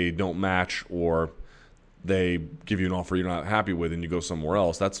 and they don't match or they give you an offer you're not happy with and you go somewhere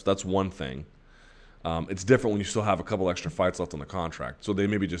else. That's one thing. It's different when you still have a couple extra fights left on the contract. So they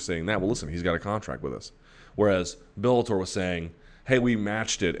may be just saying that, well, listen, he's got a contract with us. Whereas Bellator was saying, hey, we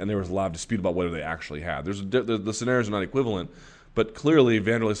matched it, and there was a lot of dispute about whether they actually had. The scenarios are not equivalent, but clearly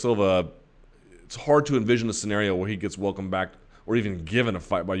Vanderlei Silva, it's hard to envision a scenario where he gets welcomed back or even given a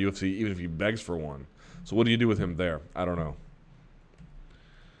fight by UFC, even if he begs for one. So what do you do with him there? I don't know.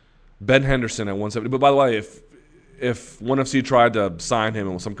 Ben Henderson at 170. But by the way, if ONE FC tried to sign him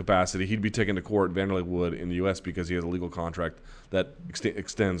in some capacity, he'd be taken to court. Vanderlei would in the U.S. because he has a legal contract that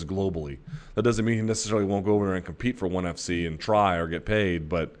extends globally. That doesn't mean he necessarily won't go over there and compete for ONE FC and try or get paid,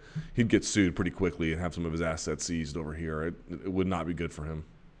 but he'd get sued pretty quickly and have some of his assets seized over here. It would not be good for him.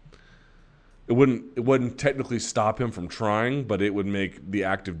 It wouldn't technically stop him from trying, but it would make the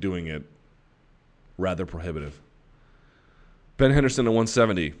act of doing it rather prohibitive. Ben Henderson at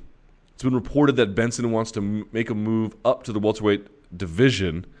 170. It's been reported that Benson wants to make a move up to the welterweight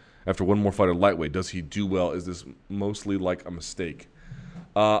division after one more fight at lightweight. Does he do well? Is this mostly like a mistake?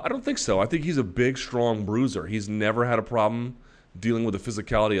 I don't think so. I think he's a big, strong bruiser. He's never had a problem dealing with the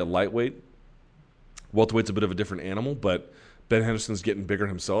physicality at lightweight. Welterweight's a bit of a different animal, but Ben Henderson's getting bigger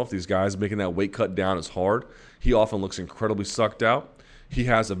himself. These guys making that weight cut down is hard. He often looks incredibly sucked out. He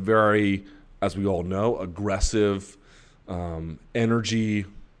has a very, as we all know, aggressive, energy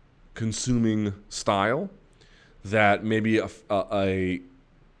consuming style that maybe a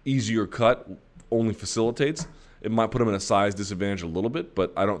easier cut only facilitates. It might put him in a size disadvantage a little bit,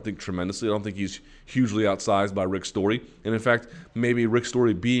 but I don't think tremendously. I don't think he's hugely outsized by Rick Story. And in fact, maybe Rick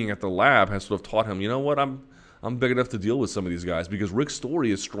Story being at the lab has sort of taught him, you know what, I'm big enough to deal with some of these guys, because Rick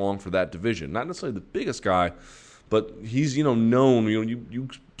Story is strong for that division. Not necessarily the biggest guy, but he's, known, you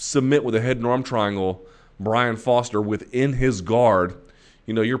submit with a head and arm triangle Brian Foster within his guard,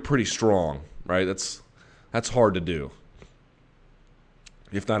 you're pretty strong, right? That's hard to do,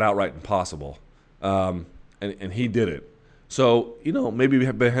 if not outright impossible. And he did it. So,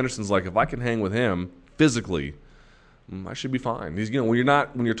 maybe Ben Henderson's like, if I can hang with him physically, I should be fine. He's, when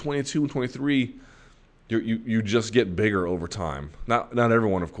you're 22 and 23, you just get bigger over time. Not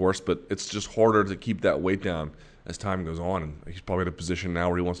everyone, of course, but it's just harder to keep that weight down as time goes on. And he's probably in a position now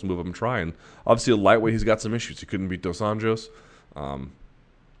where he wants to move up and try. And obviously, a lightweight, he's got some issues. He couldn't beat Dos Anjos.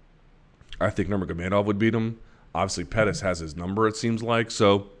 I think Nurmagomedov would beat him. Obviously, Pettis has his number, it seems like.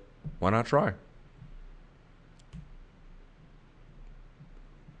 So why not try?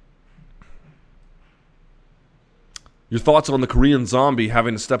 Your thoughts on the Korean Zombie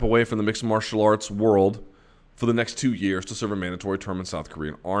having to step away from the mixed martial arts world for the next 2 years to serve a mandatory term in South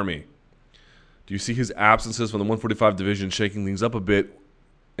Korean Army? Do you see his absences from the 145 division shaking things up a bit?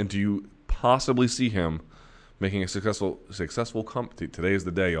 And do you possibly see him making a successful company? Today is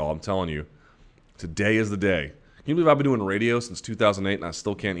the day, y'all. I'm telling you. Today is the day. Can you believe I've been doing radio since 2008 and I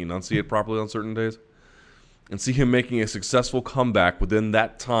still can't enunciate properly on certain days? And see him making a successful comeback within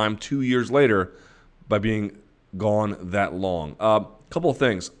that time 2 years later by being gone that long. Couple of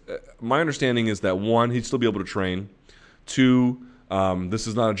things. My understanding is that, one, he'd still be able to train. Two, this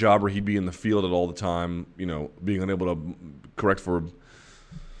is not a job where he'd be in the field at all the time, being unable to correct for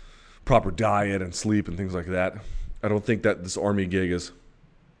proper diet and sleep and things like that. I don't think that this Army gig is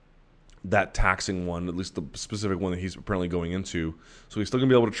that taxing one, at least the specific one that he's apparently going into. So he's still going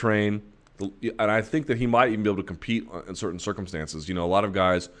to be able to train. And I think that he might even be able to compete in certain circumstances. A lot of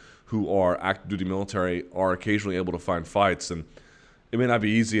guys who are active duty military are occasionally able to find fights, and it may not be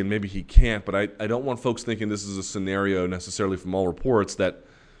easy, and maybe he can't, but I don't want folks thinking this is a scenario necessarily from all reports that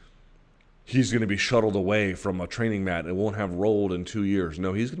he's going to be shuttled away from a training mat and won't have rolled in 2 years.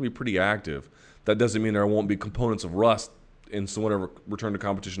 No, he's going to be pretty active. That doesn't mean there won't be components of rust in whatever return to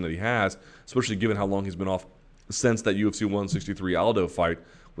competition that he has, especially given how long he's been off since that UFC 163 Aldo fight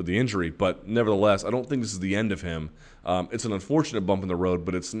with the injury. But nevertheless, I don't think this is the end of him. It's an unfortunate bump in the road,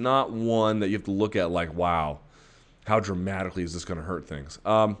 but it's not one that you have to look at like, wow, how dramatically is this going to hurt things?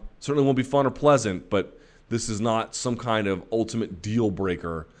 Certainly won't be fun or pleasant, but this is not some kind of ultimate deal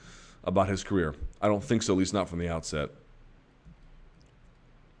breaker about his career. I don't think so, at least not from the outset.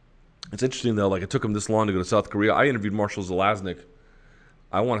 It's interesting, though, it took him this long to go to South Korea. I interviewed Marshall Zelaznik,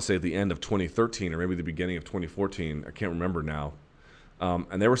 I want to say at the end of 2013 or maybe the beginning of 2014. I can't remember now.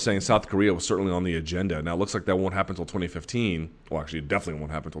 And they were saying South Korea was certainly on the agenda. Now, it looks like that won't happen until 2015. Well, actually, it definitely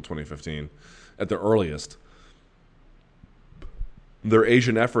won't happen until 2015 at the earliest. Their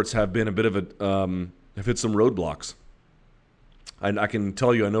Asian efforts have been a bit of have hit some roadblocks. And I can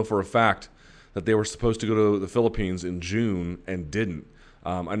tell you, I know for a fact that they were supposed to go to the Philippines in June and didn't.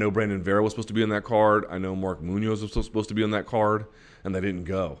 I know Brandon Vera was supposed to be on that card. I know Mark Munoz was supposed to be on that card, and they didn't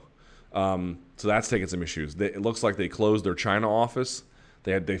go. So that's taken some issues. It looks like they closed their China office.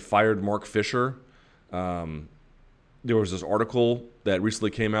 They fired Mark Fisher. There was this article that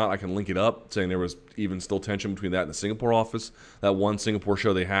recently came out. I can link it up, saying there was even still tension between that and the Singapore office. That one Singapore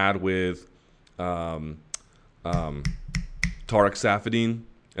show they had with Tarek Safadine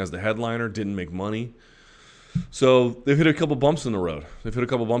as the headliner didn't make money. So they've hit a couple bumps in the road.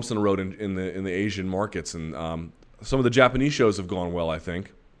 in the Asian markets, and some of the Japanese shows have gone well, I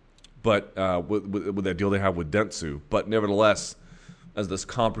think. but with that deal they have with Dentsu. But nevertheless, as this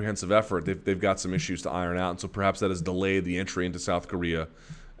comprehensive effort, they've got some issues to iron out, and so perhaps that has delayed the entry into South Korea,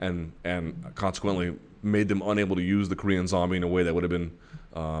 and consequently made them unable to use the Korean Zombie in a way that would have been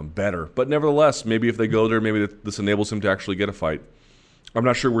better. But nevertheless, maybe if they go there, maybe this enables him to actually get a fight. I'm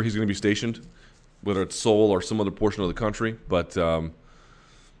not sure where he's going to be stationed, whether it's Seoul or some other portion of the country, but I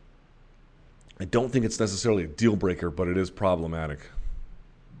don't think it's necessarily a deal breaker, but it is problematic.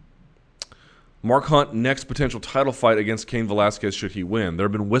 Mark Hunt, next potential title fight against Cain Velasquez should he win. There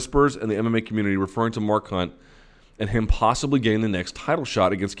have been whispers in the MMA community referring to Mark Hunt and him possibly getting the next title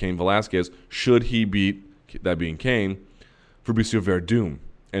shot against Cain Velasquez should he beat, that being Cain, Fabricio Verdum,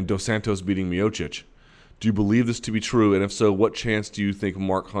 and Dos Santos beating Miocic. Do you believe this to be true? And if so, what chance do you think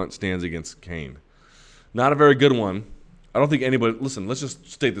Mark Hunt stands against Cain? Not a very good one. I don't think anybody... Listen, let's just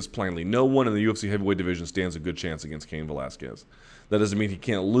state this plainly. No one in the UFC heavyweight division stands a good chance against Cain Velasquez. That doesn't mean he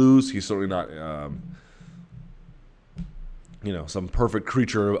can't lose. He's certainly not, some perfect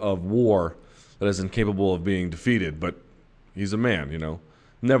creature of war that is incapable of being defeated. But he's a man,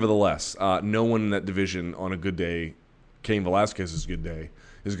 Nevertheless, no one in that division on a good day, Cain Velasquez's good day,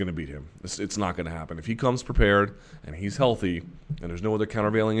 is going to beat him. It's not going to happen. If he comes prepared and he's healthy and there's no other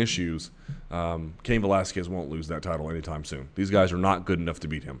countervailing issues, Cain Velasquez won't lose that title anytime soon. These guys are not good enough to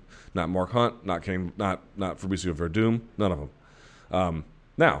beat him. Not Mark Hunt, not Fabricio Verdum, none of them.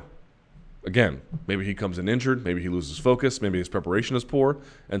 Now, again, maybe he comes in injured, maybe he loses focus, maybe his preparation is poor,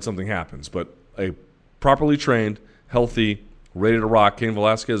 and something happens. But a properly trained, healthy, ready to rock Cain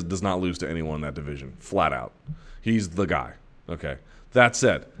Velasquez does not lose to anyone in that division, flat out. He's the guy. Okay. That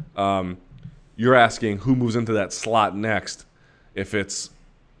said, you're asking who moves into that slot next if it's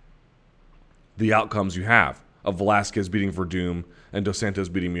the outcomes you have of Velasquez beating Verdum and Dos Santos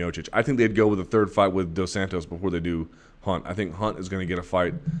beating Miocic. I think they'd go with a third fight with Dos Santos before they do Hunt. I think Hunt is going to get a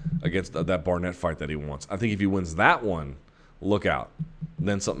fight against that Barnett fight that he wants. I think if he wins that one, look out.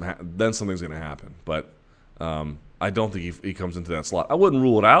 Then something's going to happen. But I don't think he comes into that slot. I wouldn't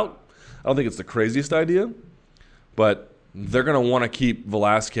rule it out. I don't think it's the craziest idea. But they're going to want to keep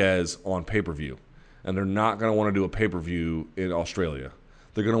Velasquez on pay-per-view. And they're not going to want to do a pay-per-view in Australia.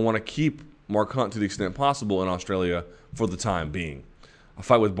 They're going to want to keep Mark Hunt to the extent possible in Australia for the time being. A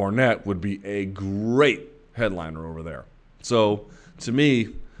fight with Barnett would be a great headliner over there. So, to me,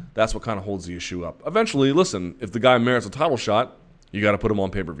 that's what kind of holds the issue up. Eventually, listen, if the guy merits a title shot, you got to put him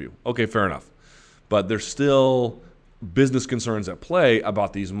on pay-per-view. Okay, fair enough. But there's still business concerns at play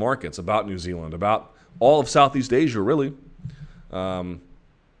about these markets, about New Zealand, about all of Southeast Asia, really. Whether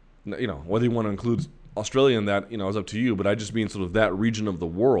you want to include Australia in that, is up to you. But I just mean sort of that region of the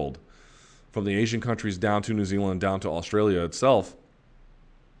world, from the Asian countries down to New Zealand, down to Australia itself.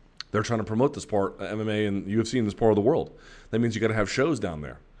 They're trying to promote this part, MMA and UFC in this part of the world. That means you got to have shows down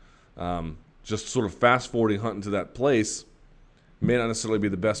there. Just sort of fast-forwarding Hunt into that place may not necessarily be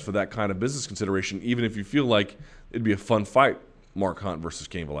the best for that kind of business consideration, even if you feel like it'd be a fun fight, Mark Hunt versus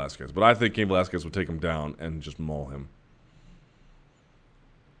Cain Velasquez. But I think Cain Velasquez would take him down and just maul him.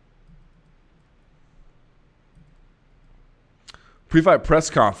 Pre-fight press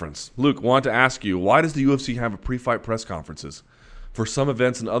conference. Luke, wanted to ask you, why does the UFC have a pre-fight press conferences? For some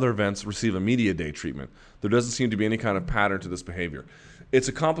events and other events receive a media day treatment. There doesn't seem to be any kind of pattern to this behavior. It's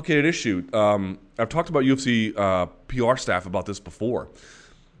a complicated issue. I've talked about UFC PR staff about this before.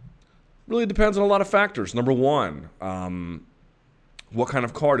 Really depends on a lot of factors. Number one, what kind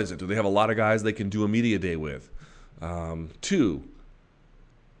of card is it? Do they have a lot of guys they can do a media day with? Two,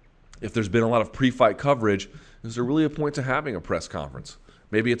 if there's been a lot of pre-fight coverage, is there really a point to having a press conference?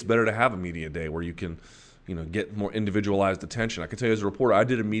 Maybe it's better to have a media day where you can get more individualized attention. I can tell you as a reporter, I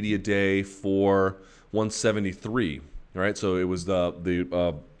did a media day for 173, right? So it was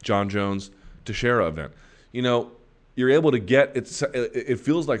the John Jones Teixeira event. You're able to get, it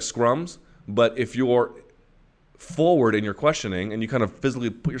feels like scrums, but if you're forward in your questioning and you kind of physically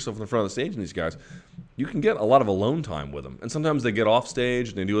put yourself in the front of the stage in these guys, you can get a lot of alone time with them. And sometimes they get off stage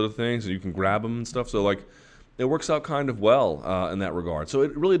and they do other things and you can grab them and stuff. So it works out kind of well in that regard. So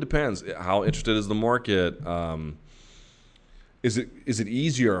it really depends. How interested is the market? Is it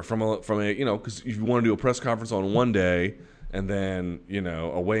easier from a because if you want to do a press conference on one day and then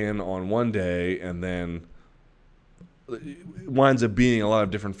a weigh-in on one day, and then it winds up being a lot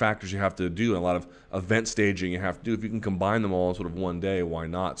of different factors you have to do, and a lot of event staging you have to do. If you can combine them all in sort of one day, why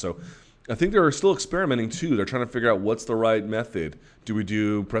not? So I think they're still experimenting too. They're trying to figure out what's the right method. Do we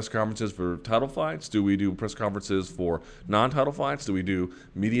do press conferences for title fights? Do we do press conferences for non-title fights? Do we do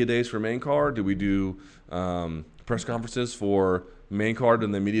media days for main card? Do we do press conferences for main card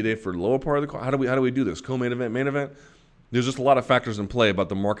and then media day for the lower part of the card? How do we do this? Co-main event, main event? There's just a lot of factors in play about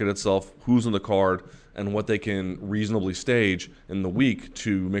the market itself, who's on the card, and what they can reasonably stage in the week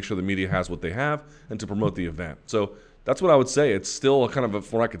to make sure the media has what they have and to promote the event. So that's what I would say. It's still from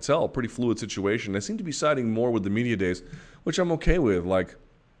what I could tell, a pretty fluid situation. They seem to be siding more with the media days, which I'm okay with. Like,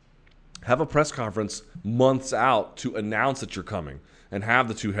 have a press conference months out to announce that you're coming and have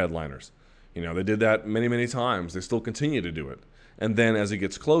the two headliners. They did that many, many times. They still continue to do it. And then as it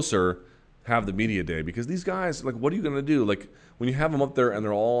gets closer, have the media day. Because these guys, like, what are you going to do? Like, when you have them up there and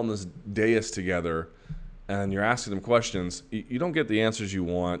they're all on this dais together and you're asking them questions, you don't get the answers you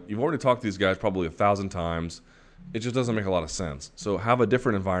want. You've already talked to these guys probably 1,000 times. It just doesn't make a lot of sense. So have a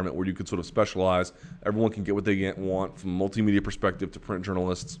different environment where you could sort of specialize. Everyone can get what they want from a multimedia perspective to print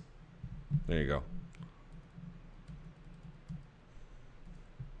journalists. There you go.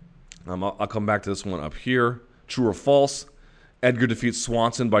 I'll come back to this one up here. True or false? Edgar defeats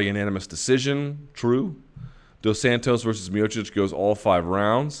Swanson by unanimous decision. True. Dos Santos versus Miocic goes all 5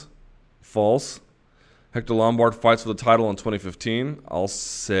 rounds. False. Hector Lombard fights for the title in 2015. I'll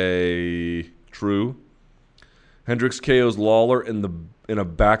say true. Hendricks KOs Lawler in a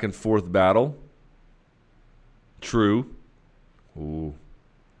back and forth battle. True. Ooh.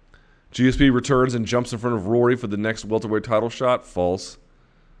 GSP returns and jumps in front of Rory for the next welterweight title shot. False.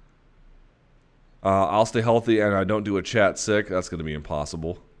 I'll stay healthy and I don't do a chat sick. That's going to be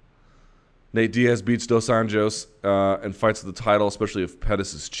impossible. Nate Diaz beats Dos Anjos and fights for the title, especially if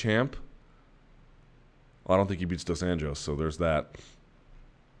Pettis is champ. Well, I don't think he beats Dos Anjos, so there's that.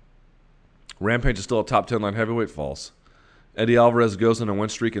 Rampage is still a top 10 light heavyweight. False. Eddie Alvarez goes on a win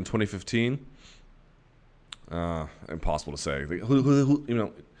streak in 2015. Impossible to say.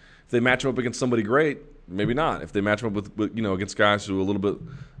 If they match him up against somebody great, maybe not. If they match him up with against guys who are a little bit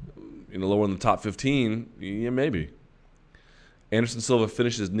lower in the top 15, yeah, maybe. Anderson Silva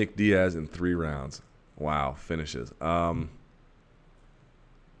finishes Nick Diaz in 3 rounds. Wow, finishes.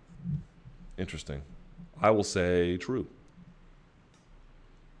 Interesting. I will say true.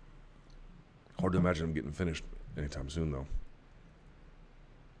 Hard to imagine him getting finished anytime soon, though.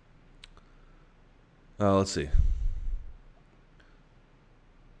 Let's see.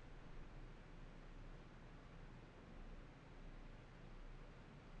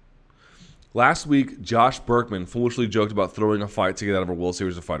 Last week, Josh Berkman foolishly joked about throwing a fight to get out of a World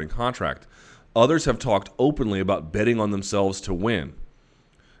Series of Fighting contract. Others have talked openly about betting on themselves to win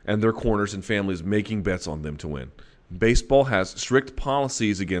and their corners and families making bets on them to win. Baseball has strict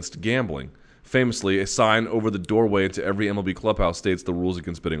policies against gambling. Famously, a sign over the doorway into every MLB clubhouse states the rules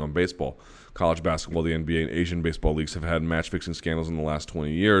against betting on baseball. College basketball, the NBA, and Asian baseball leagues have had match-fixing scandals in the last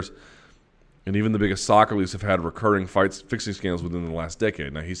 20 years. And even the biggest soccer leagues have had recurring fixing scandals within the last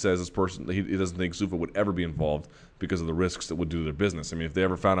decade. Now, he says this person, he doesn't think Silva would ever be involved because of the risks that would do to their business. I mean, if they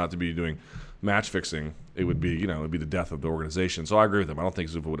ever found out to be doing match fixing, it would be, it'd be the death of the organization. So I agree with him. I don't think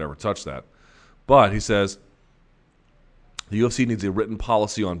Silva would ever touch that. But he says the UFC needs a written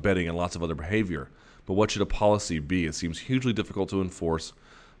policy on betting and lots of other behavior. But what should a policy be? It seems hugely difficult to enforce,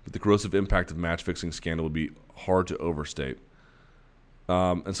 but the corrosive impact of match fixing scandal would be hard to overstate.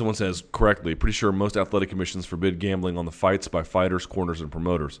 And someone says, correctly, pretty sure most athletic commissions forbid gambling on the fights by fighters, corners, and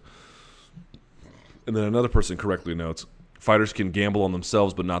promoters. And then another person correctly notes, fighters can gamble on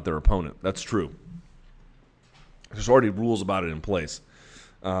themselves but not their opponent. That's true. There's already rules about it in place.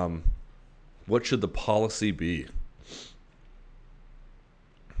 What should the policy be?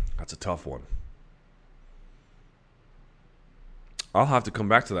 That's a tough one. I'll have to come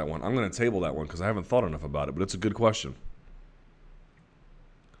back to that one. I'm going to table that one because I haven't thought enough about it, but it's a good question.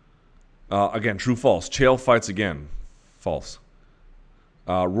 Again, true, false. Chael fights again. False.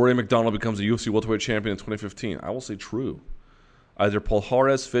 Rory McDonald becomes a UFC welterweight champion in 2015. I will say true. Either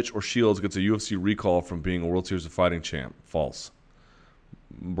Palhares, Fitch, or Shields gets a UFC recall from being a World Series of Fighting champ. False.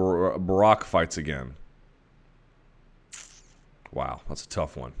 Barack fights again. Wow, that's a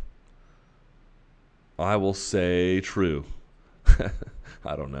tough one. I will say true.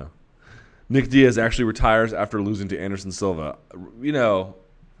 I don't know. Nick Diaz actually retires after losing to Anderson Silva.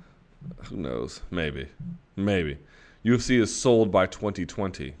 Who knows? Maybe. UFC is sold by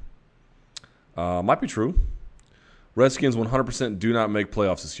 2020. Might be true. Redskins 100% do not make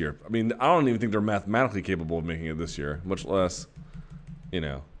playoffs this year. I mean, I don't even think they're mathematically capable of making it this year, much less,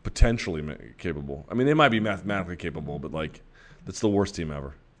 potentially capable. I mean, they might be mathematically capable, but, that's the worst team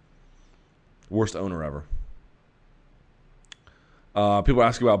ever. Worst owner ever. People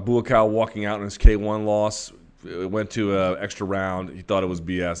asking about Buakaw walking out in his K1 loss. It went to an extra round. He thought it was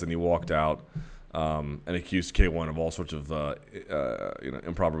BS, and he walked out and accused K1 of all sorts of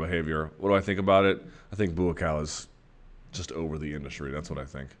improper behavior. What do I think about it? I think Buakaw is just over the industry. That's what I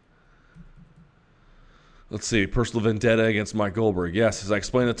think. Let's see. Personal vendetta against Mike Goldberg. Yes, as I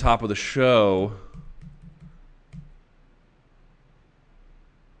explained at the top of the show,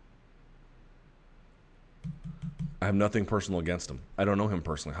 I have nothing personal against him. I don't know him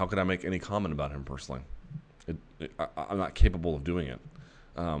personally. How could I make any comment about him personally? I'm not capable of doing it.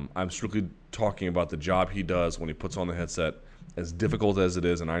 I'm strictly talking about the job he does when he puts on the headset, as difficult as it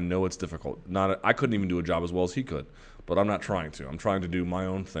is, and I know it's difficult. I couldn't even do a job as well as he could, but I'm not trying to. I'm trying to do my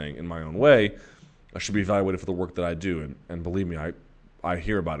own thing in my own way. I should be evaluated for the work that I do, and believe me, I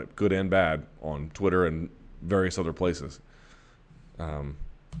hear about it, good and bad, on Twitter and various other places.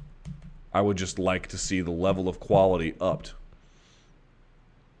 I would just like to see the level of quality upped.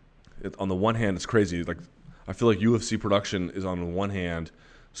 On the one hand, it's crazy. Like, I feel like UFC production is, on the one hand,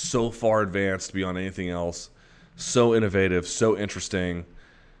 so far advanced beyond anything else, so innovative, so interesting,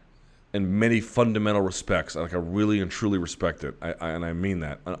 in many fundamental respects. Like, I really and truly respect it, and I mean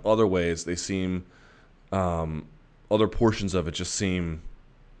that. In other ways, they seem, other portions of it just seem,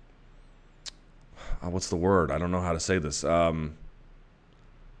 what's the word? I don't know how to say this.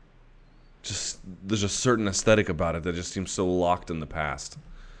 There's a certain aesthetic about it that just seems so locked in the past,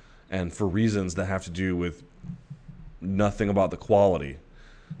 and for reasons that have to do with nothing about the quality.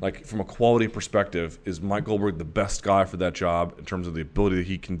 Like, from a quality perspective, is Mike Goldberg the best guy for that job in terms of the ability that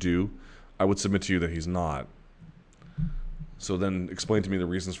he can do? I would submit to you that he's not. So then explain to me the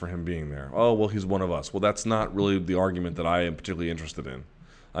reasons for him being there. Oh, well, he's one of us. Well, that's not really the argument that I am particularly interested in.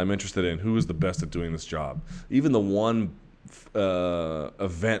 I'm interested in who is the best at doing this job. Even the one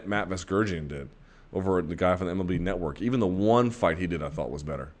event Matt Vesgurgian did over at the guy from the MLB Network, even the one fight he did I thought was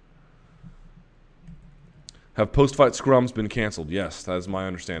better. Have post-fight scrums been canceled? Yes, that is my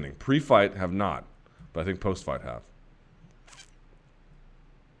understanding. Pre-fight have not, but I think post-fight have.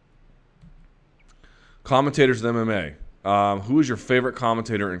 Commentators in MMA. Who is your favorite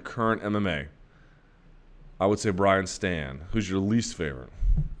commentator in current MMA? I would say Brian Stan. Who's your least favorite?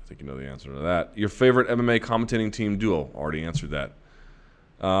 I think you know the answer to that. Your favorite MMA commentating team duo? Already answered that.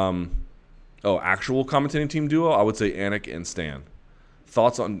 Actual commentating team duo? I would say Anik and Stan.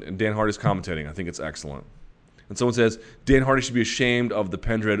 Thoughts on Dan Hardy's commentating? I think it's excellent. And someone says, Dan Hardy should be ashamed of the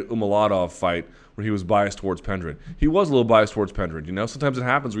Pendred-Umalatov fight where he was biased towards Pendred. He was a little biased towards Pendred. You know, sometimes it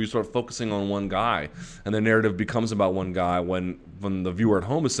happens where you start focusing on one guy and the narrative becomes about one guy when the viewer at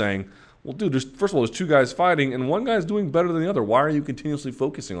home is saying, well, dude, first of all, there's two guys fighting and one guy's doing better than the other. Why are you continuously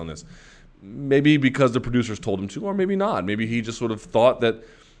focusing on this? Maybe because the producers told him to, or maybe not. Maybe he just sort of thought that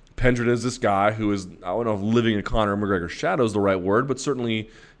Pendred is this guy who is, I don't know if living in Conor McGregor's shadow is the right word, but certainly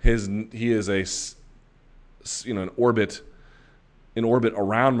he is in orbit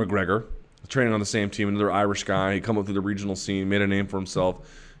around McGregor, training on the same team, another Irish guy. He come up through the regional scene, made a name for himself.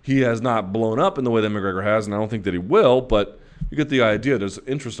 He has not blown up in the way that McGregor has, and I don't think that he will, but you get the idea. There's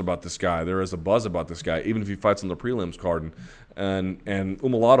interest about this guy. There is a buzz about this guy, even if he fights on the prelims card. And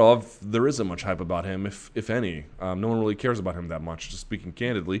Umalatov, there isn't much hype about him, if any. No one really cares about him that much, just speaking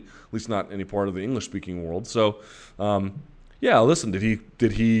candidly, at least not any part of the English-speaking world. So, listen,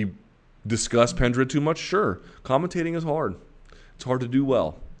 did he discuss Pendred too much? Sure. Commentating is hard. It's hard to do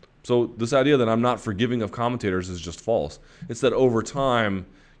well. So this idea that I'm not forgiving of commentators is just false. It's that over time,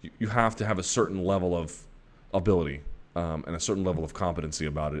 you have to have a certain level of ability and a certain level of competency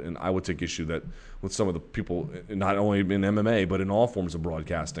about it. And I would take issue that with some of the people, not only in MMA, but in all forms of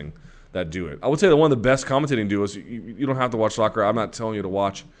broadcasting, that do it. I would say that one of the best commentating duos, you don't have to watch soccer. I'm not telling you to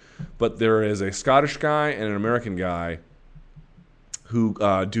watch. But there is a Scottish guy and an American guy who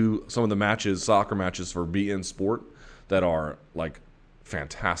do some of the matches, soccer matches for BN Sport that are, like,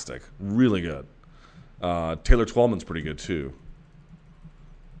 fantastic. Really good. Taylor Twellman's pretty good, too.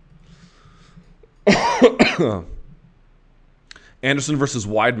 Anderson versus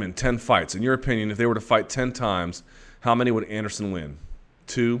Weidman, 10 fights. In your opinion, if they were to fight 10 times, how many would Anderson win?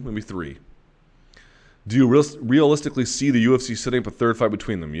 2, maybe 3. Do you realistically see the UFC setting up a third fight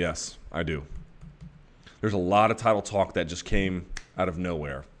between them? Yes, I do. There's a lot of title talk that just came out of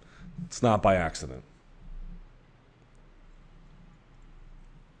nowhere. It's not by accident.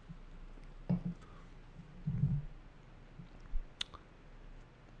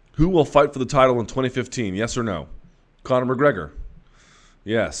 Who will fight for the title in 2015? Yes or no? Conor McGregor.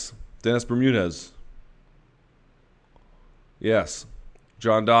 Yes. Dennis Bermudez. Yes.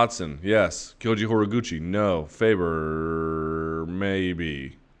 John Dodson. Yes. Kyoji Horiguchi. No. Faber.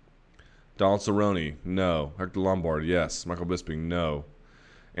 Maybe. Donald Cerrone. No. Hector Lombard. Yes. Michael Bisping. No.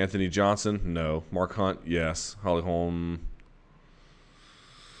 Anthony Johnson. No. Mark Hunt. Yes. Holly Holm.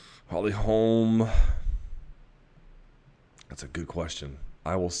 That's a good question.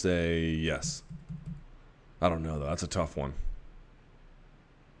 I will say yes. I don't know, though. That's a tough one.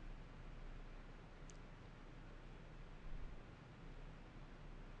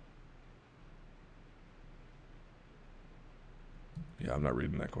 Yeah, I'm not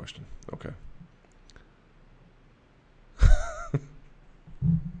reading that question. Okay.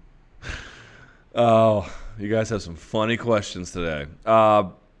 Oh, you guys have some funny questions today.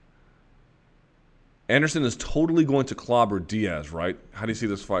 Anderson is totally going to clobber Diaz, right? How do you see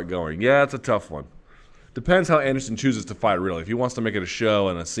this fight going? Yeah, it's a tough one. Depends how Anderson chooses to fight, really. If he wants to make it a show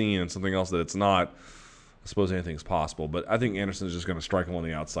and a scene and something else that it's not, I suppose anything's possible. But I think Anderson is just going to strike him on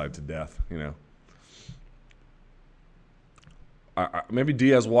the outside to death, maybe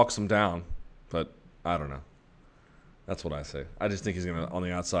Diaz walks him down, but I don't know. That's what I say. I just think he's going to, on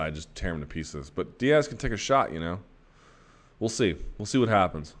the outside, just tear him to pieces. But Diaz can take a shot, We'll see. We'll see what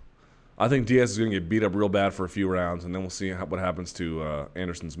happens. I think Diaz is going to get beat up real bad for a few rounds, and then we'll see what happens to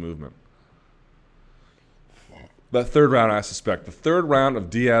Anderson's movement. That third round, I suspect. The third round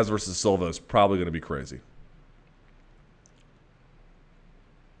of Diaz versus Silva is probably going to be crazy.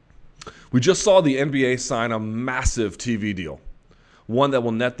 We just saw the NBA sign a massive TV deal. One that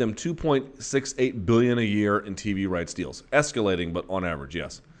will net them $2.68 billion a year in TV rights deals. Escalating, but on average,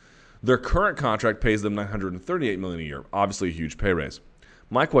 yes. Their current contract pays them $938 million a year. Obviously a huge pay raise.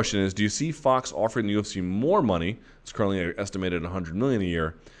 My question is, do you see Fox offering the UFC more money, it's currently estimated $100 million a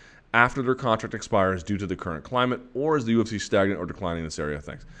year, after their contract expires due to the current climate, or is the UFC stagnant or declining in this area of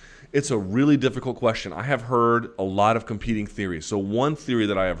things? It's a really difficult question. I have heard a lot of competing theories. So one theory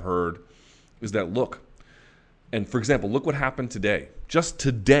that I have heard is that, look, and for example, look what happened today. Just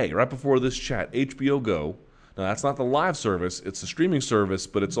today, right before this chat, HBO Go, now that's not the live service, it's a streaming service,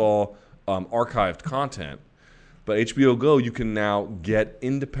 but it's all archived content. But HBO Go, you can now get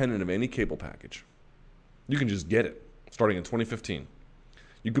independent of any cable package. You can just get it, starting in 2015.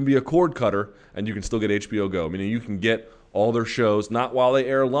 You can be a cord cutter, and you can still get HBO Go. Meaning you can get all their shows, not while they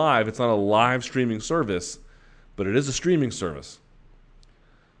air live. It's not a live streaming service, but it is a streaming service.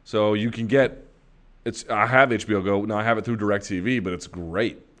 So you can get, I have HBO Go. Now I have it through DirecTV, but it's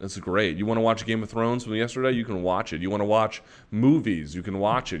great. It's great. You want to watch Game of Thrones from yesterday? You can watch it. You want to watch movies? You can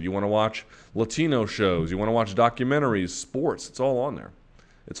watch it. You want to watch Latino shows? You want to watch documentaries, sports? It's all on there.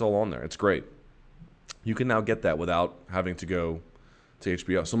 It's all on there. It's great. You can now get that without having to go to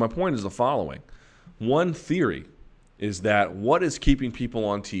HBO. So my point is the following. One theory is that what is keeping people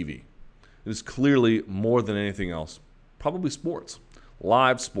on TV is clearly more than anything else, probably sports,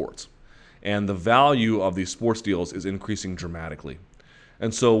 live sports. And the value of these sports deals is increasing dramatically.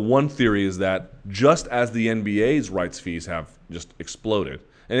 And so one theory is that just as the NBA's rights fees have just exploded,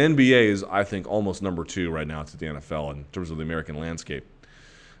 and NBA is, I think, almost number 2 right now to the NFL in terms of the American landscape.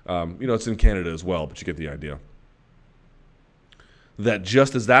 It's in Canada as well, but you get the idea. That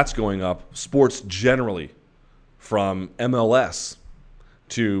just as that's going up, sports generally, from MLS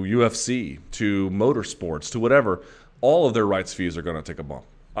to UFC to motorsports to whatever, all of their rights fees are going to take a bump.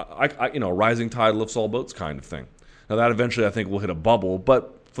 Rising tide lifts all boats kind of thing. Now that eventually I think will hit a bubble,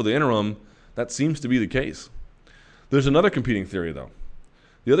 but for the interim, that seems to be the case. There's another competing theory, though.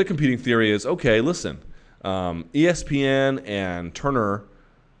 The other competing theory is, okay, listen, ESPN and Turner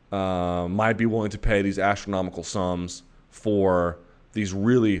might be willing to pay these astronomical sums for these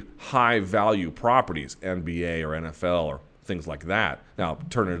really high-value properties, NBA or NFL or things like that. Now,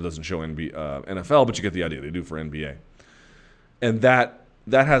 Turner doesn't show NFL, but you get the idea. They do for NBA. And that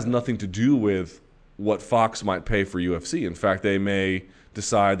has nothing to do with what Fox might pay for UFC. In fact, they may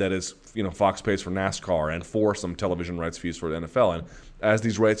decide that Fox pays for NASCAR and for some television rights fees for the NFL. And as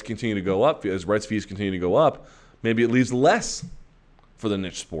these rights continue to go up, as rights fees continue to go up, maybe it leaves less for the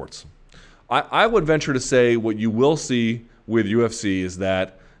niche sports. I would venture to say what you will see with UFC is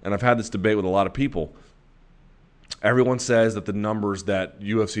that, and I've had this debate with a lot of people, everyone says that the numbers that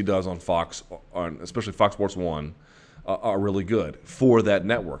UFC does on Fox, especially Fox Sports 1, are really good for that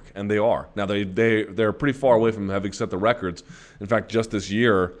network, and they are. Now, they're pretty far away from having set the records. In fact, just this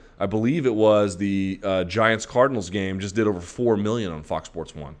year, I believe it was the Giants-Cardinals game just did over $4 million on Fox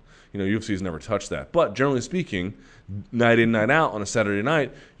Sports 1. UFC's never touched that. But generally speaking, night in, night out on a Saturday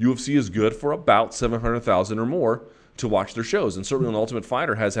night, UFC is good for about 700,000 or more to watch their shows. And certainly The Ultimate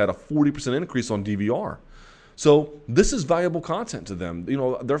Fighter has had a 40% increase on DVR. So this is valuable content to them.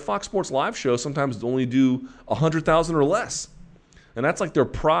 Their Fox Sports Live shows sometimes only do 100,000 or less. And that's like their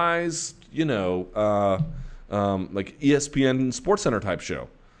prize, like ESPN SportsCenter type show,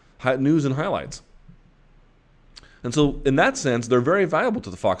 news and highlights. And so in that sense, they're very valuable to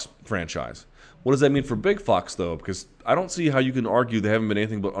the Fox franchise. What does that mean for Big Fox, though? Because I don't see how you can argue they haven't been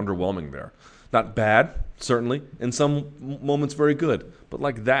anything but underwhelming there. Not bad, certainly. In some moments, very good. But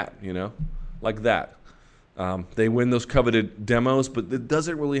like that, like that. They win those coveted demos, but it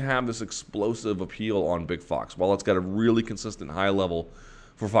doesn't really have this explosive appeal on Big Fox, while it's got a really consistent high level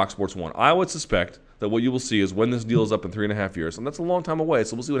for Fox Sports 1. I would suspect that what you will see is when this deal is up in 3.5 years, and that's a long time away,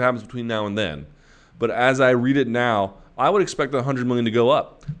 so we'll see what happens between now and then. But as I read it now, I would expect the $100 million to go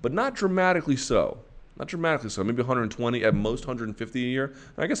up, but not dramatically so. Not dramatically so. Maybe 120, at most 150 a year.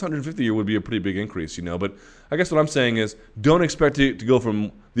 And I guess 150 a year would be a pretty big increase, But I guess what I'm saying is, don't expect it to go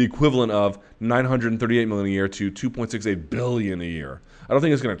from the equivalent of $938 million a year to $2.68 billion a year. I don't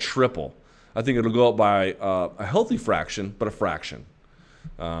think it's going to triple. I think it'll go up by a healthy fraction, but a fraction,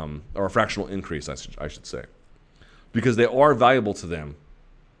 or a fractional increase, I should say, because they are valuable to them.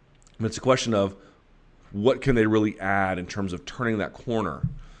 And it's a question of what can they really add in terms of turning that corner.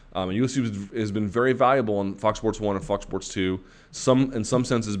 UFC has been very valuable on Fox Sports 1 and Fox Sports 2. In some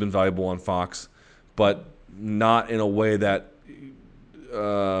sense, has been valuable on Fox, but not in a way that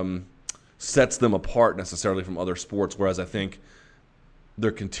sets them apart necessarily from other sports. Whereas I think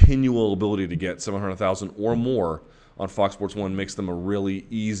their continual ability to get 700,000 or more on Fox Sports 1 makes them a really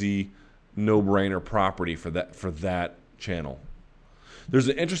easy, no-brainer property for that channel. There's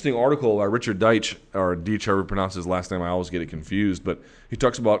an interesting article by Richard Deitch, or Deitch, however you pronounce his last name. I always get it confused, but he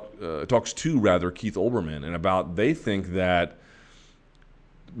talks to Keith Olbermann, and about they think that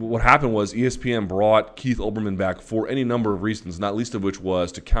what happened was ESPN brought Keith Olbermann back for any number of reasons, not least of which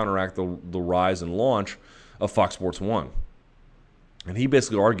was to counteract the rise and launch of Fox Sports 1. And he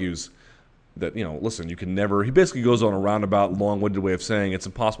basically argues that, listen, you can never – he basically goes on a roundabout, long-winded way of saying it's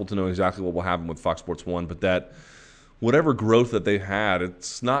impossible to know exactly what will happen with Fox Sports 1, but that – whatever growth that they had,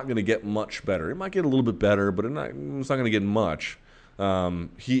 it's not going to get much better. It might get a little bit better, but it's not going to get much.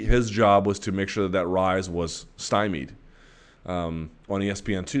 His job was to make sure that rise was stymied on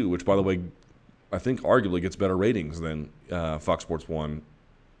ESPN2, which, by the way, I think arguably gets better ratings than Fox Sports 1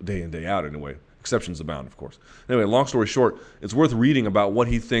 day in, day out anyway. Exceptions abound, of course. Anyway, long story short, it's worth reading about what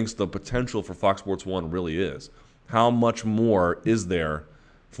he thinks the potential for Fox Sports 1 really is. How much more is there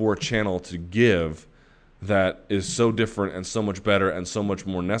for a channel to give that is so different and so much better and so much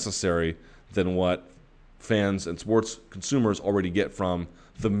more necessary than what fans and sports consumers already get from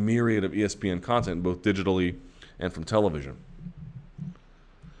the myriad of ESPN content, both digitally and from television.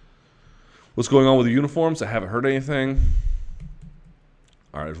 What's going on with the uniforms? I haven't heard anything.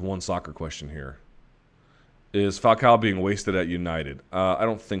 All right, there's one soccer question here. Is Falcao being wasted at United? I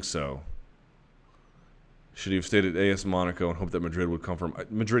don't think so. Should he have stayed at AS Monaco and hope that Madrid would come from?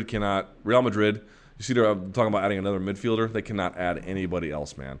 Madrid cannot. Real Madrid. You see, they're talking about adding another midfielder. They cannot add anybody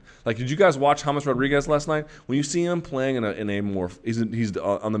else, man. Like, did you guys watch James Rodriguez last night? When you see him playing in a more, he's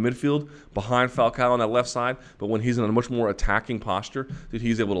on the midfield behind Falcao on that left side, but when he's in a much more attacking posture, dude,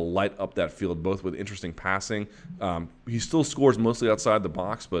 he's able to light up that field, both with interesting passing. He still scores mostly outside the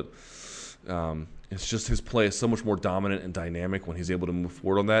box, but it's just his play is so much more dominant and dynamic when he's able to move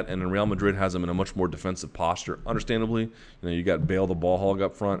forward on that. And then Real Madrid has him in a much more defensive posture. Understandably, you got Bale the ball hog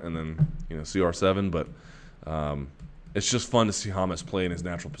up front, and then CR7. But it's just fun to see James play in his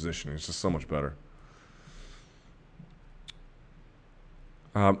natural position. It's just so much better.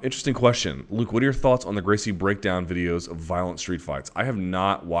 Interesting question, Luke. What are your thoughts on the Gracie breakdown videos of violent street fights? I have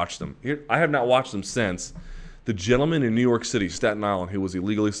not watched them. I have not watched them since the gentleman in New York City, Staten Island, who was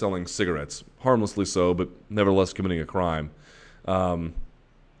illegally selling cigarettes, harmlessly so, but nevertheless committing a crime. When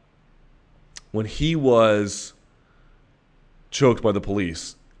he was choked by the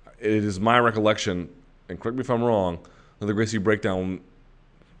police, it is my recollection, and correct me if I'm wrong, that the Gracie breakdown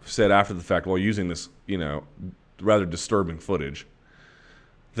said after the fact, while using this, rather disturbing footage,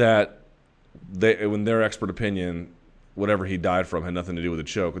 that in their expert opinion, whatever he died from had nothing to do with a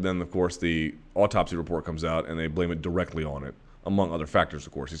choke. And then, of course, the autopsy report comes out, and they blame it directly on it, among other factors,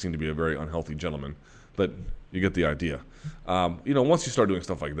 of course. He seemed to be a very unhealthy gentleman, but you get the idea. Once you start doing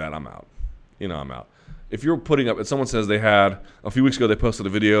stuff like that, I'm out. I'm out. If you're putting up, and someone says they had, a few weeks ago, they posted a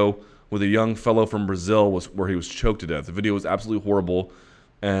video with a young fellow from Brazil where he was choked to death. The video was absolutely horrible.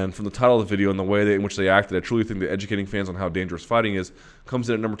 And from the title of the video and the way in which they acted, I truly think that educating fans on how dangerous fighting is comes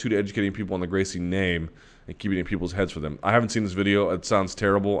in at number 2 to educating people on the Gracie name and keeping it in people's heads for them. I haven't seen this video. It sounds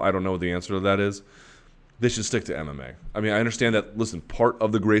terrible. I don't know what the answer to that is. They should stick to MMA. I mean, I understand that, listen, part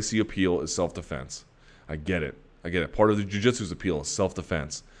of the Gracie appeal is self-defense. I get it. Part of the jiu-jitsu's appeal is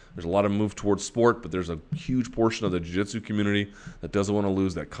self-defense. There's a lot of move towards sport, but there's a huge portion of the jiu-jitsu community that doesn't want to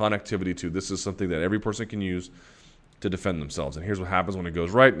lose that connectivity to this is something that every person can use to defend themselves. And here's what happens when it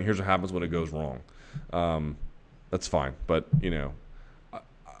goes right, and here's what happens when it goes wrong. That's fine. But,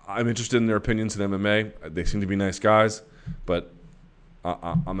 I'm interested in their opinions in MMA. They seem to be nice guys, but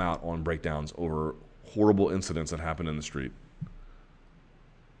I'm out on breakdowns over horrible incidents that happen in the street.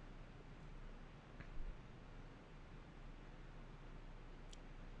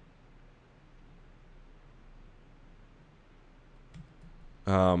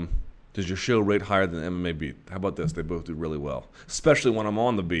 Does your show rate higher than the MMA beat? How about this? They both do really well, especially when I'm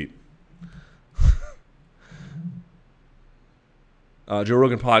on the beat. Joe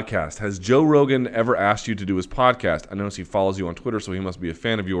Rogan podcast. Has Joe Rogan ever asked you to do his podcast? I notice he follows you on Twitter, so he must be a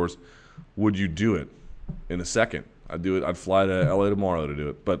fan of yours. Would you do it? In a second. I'd do it. I'd fly to LA tomorrow to do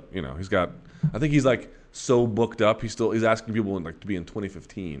it. But, you know, I think he's like so booked up. He's asking people to be in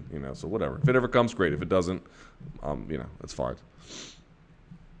 2015, you know, so whatever. If it ever comes, great. If it doesn't, you know, that's fine.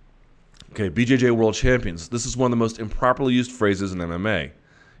 Okay, BJJ World Champions. This is one of the most improperly used phrases in MMA.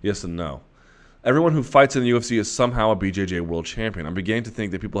 Yes and no. Everyone who fights in the UFC is somehow a BJJ World Champion. I'm beginning to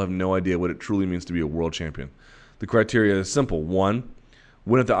think that people have no idea what it truly means to be a World Champion. The criteria is simple. 1,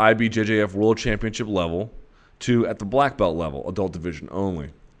 win at the IBJJF World Championship level. 2, at the black belt level, adult division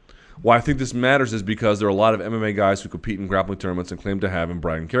only. Why I think this matters is because there are a lot of MMA guys who compete in grappling tournaments and claim to have, in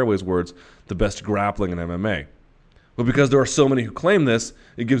Brian Caraway's words, the best grappling in MMA. But because there are so many who claim this,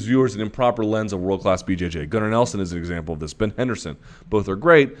 it gives viewers an improper lens of world-class BJJ. Gunnar Nelson is an example of this. Ben Henderson. Both are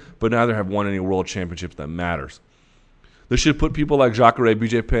great, but neither have won any world championships that matters. This should put people like Jacare,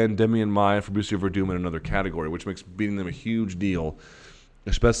 BJ Penn, Demian Maia, and Fabricio Verdum in another category, which makes beating them a huge deal,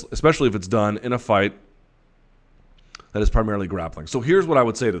 especially if it's done in a fight that is primarily grappling. So here's what I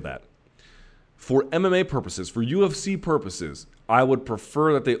would say to that. For MMA purposes, for UFC purposes, I would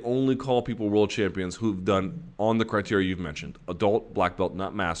prefer that they only call people world champions who've done on the criteria you've mentioned. Adult, black belt,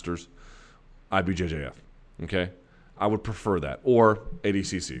 not masters, IBJJF. Okay? I would prefer that. Or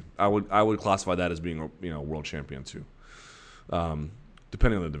ADCC. I would classify that as being a world champion too.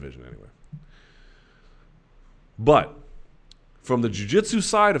 Depending on the division anyway. But from the jiu-jitsu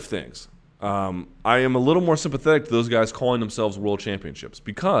side of things, I am a little more sympathetic to those guys calling themselves world championships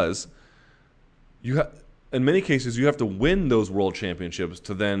because in many cases, you have to win those world championships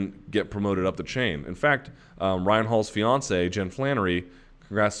to then get promoted up the chain. In fact, Ryan Hall's fiance, Jen Flannery,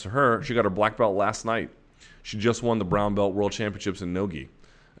 congrats to her, she got her black belt last night. She just won the brown belt world championships in Nogi.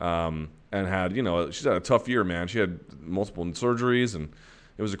 And had, she's had a tough year, man. She had multiple surgeries, and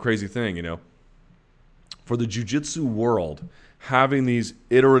it was a crazy thing, For the jiu-jitsu world, having these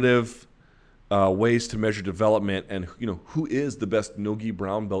iterative ways to measure development and, who is the best Nogi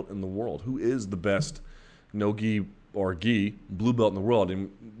brown belt in the world? Who is the best Nogi or gi blue belt in the world? And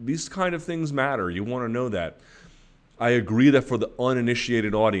these kind of things matter. You want to know that. I agree that for the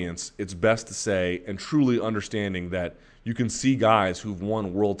uninitiated audience, it's best to say, and truly understanding that you can see guys who've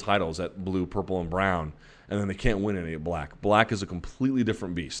won world titles at blue, purple, and brown, and then they can't win any at black. Black is a completely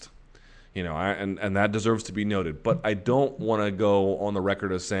different beast. And that deserves to be noted. But I don't want to go on the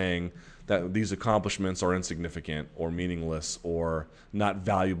record as saying that these accomplishments are insignificant or meaningless or not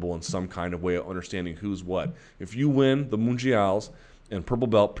valuable in some kind of way of understanding who's what. If you win the Mundials and purple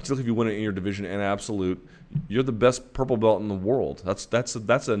belt, particularly if you win it in your division and absolute, you're the best purple belt in the world.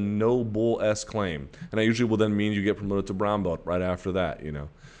 That's a no bull-esque claim. And that usually will then mean you get promoted to brown belt right after that,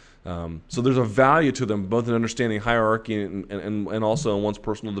 So there's a value to them, both in understanding hierarchy and also in one's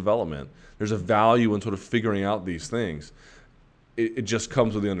personal development. There's a value in sort of figuring out these things. It just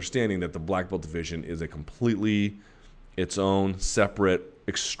comes with the understanding that the black belt division is a completely its own, separate,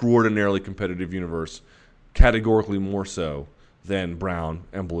 extraordinarily competitive universe, categorically more so than brown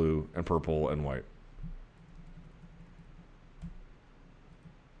and blue and purple and white.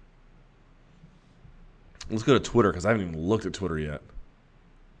 Let's go to Twitter because I haven't even looked at Twitter yet.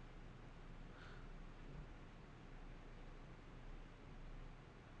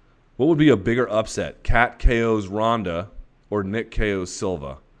 What would be a bigger upset? Cat KO's Ronda or Nick KO's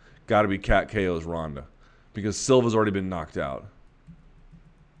Silva? Got to be Cat KO's Ronda because Silva's already been knocked out.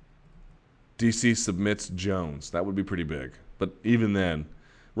 DC submits Jones. That would be pretty big. But even then,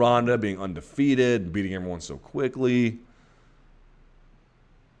 Ronda being undefeated, beating everyone so quickly.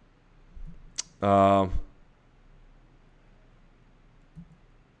 Conor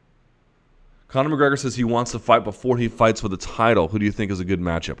McGregor says he wants to fight before he fights for the title. Who do you think is a good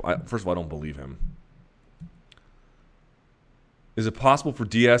matchup? First of all, I don't believe him. Is it possible for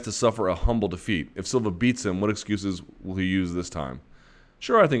Diaz to suffer a humble defeat? If Silva beats him, what excuses will he use this time?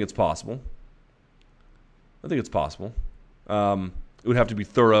 Sure, I think it's possible. It would have to be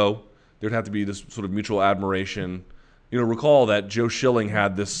thorough. There would have to be this sort of mutual admiration. Recall that Joe Schilling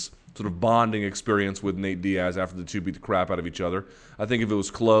had this sort of bonding experience with Nate Diaz after the two beat the crap out of each other. I think if it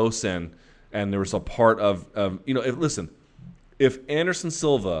was close and there was a part of if Anderson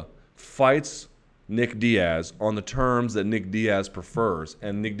Silva fights Nick Diaz on the terms that Nick Diaz prefers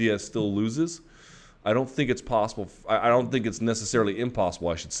and Nick Diaz still loses, I don't think it's possible. I don't think it's necessarily impossible,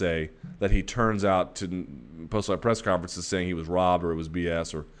 I should say, that he turns out to post-fight press conferences saying he was robbed or it was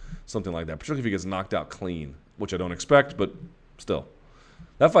BS or something like that, particularly if he gets knocked out clean, which I don't expect, but still.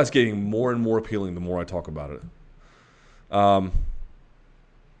 That fight's getting more and more appealing the more I talk about it.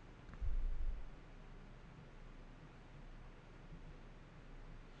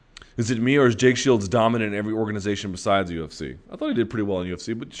 Is it me, or is Jake Shields dominant in every organization besides UFC? I thought he did pretty well in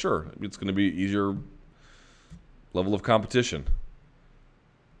UFC, but sure, it's going to be easier level of competition.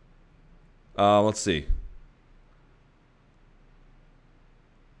 Let's see.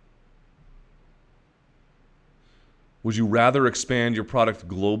 Would you rather expand your product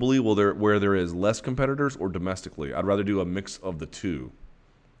globally where there is less competitors, or domestically? I'd rather do a mix of the two.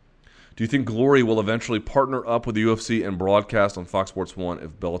 Do you think Glory will eventually partner up with the UFC and broadcast on Fox Sports 1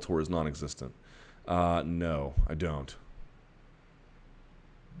 if Bellator is non-existent? No, I don't.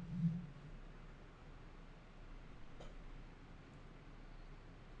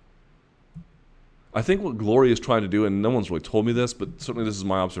 I think what Glory is trying to do, and no one's really told me this, but certainly this is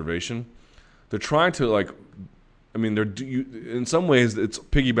my observation, they're trying to, in some ways it's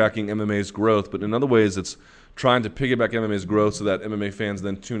piggybacking MMA's growth, but in other ways it's trying to piggyback MMA's growth so that MMA fans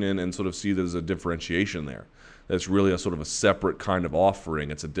then tune in and sort of see there's a differentiation there. That's really a sort of a separate kind of offering.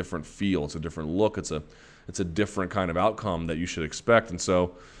 It's a different feel. It's a different look. It's a different kind of outcome that you should expect. And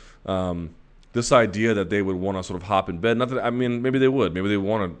so this idea that they would want to sort of hop in bed, maybe they would. Maybe they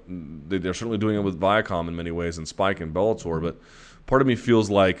want to. They're certainly doing it with Viacom in many ways and Spike and Bellator. But part of me feels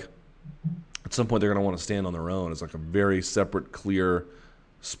like at some point they're going to want to stand on their own as like a very separate, clear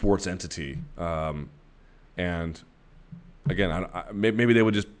sports entity. And again, maybe they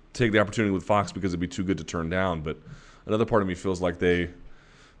would just take the opportunity with Fox because it'd be too good to turn down. But another part of me feels like they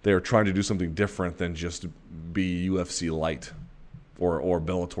are trying to do something different than just be UFC light or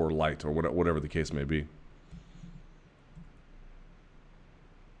Bellator light or whatever the case may be.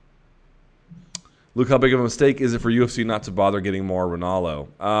 Luke, how big of a mistake is it for UFC not to bother getting Mauro Ranallo?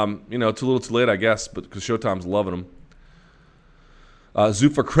 Too little too late, I guess, but because Showtime's loving him.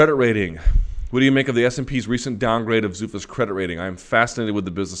 Zuffa credit rating. What do you make of the S&P's recent downgrade of Zuffa's credit rating? I am fascinated with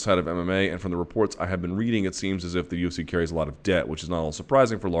the business side of MMA, and from the reports I have been reading, it seems as if the UFC carries a lot of debt, which is not all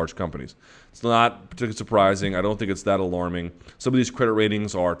surprising for large companies. It's not particularly surprising. I don't think it's that alarming. Some of these credit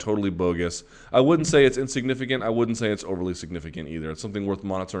ratings are totally bogus. I wouldn't say it's insignificant. I wouldn't say it's overly significant either. It's something worth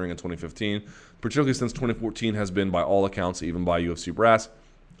monitoring in 2015, particularly since 2014 has been, by all accounts, even by UFC brass,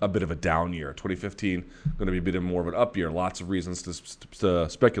 a bit of a down year. 2015 going to be a bit more of an up year. Lots of reasons to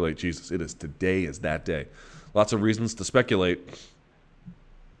speculate. Jesus, today is that day. Lots of reasons to speculate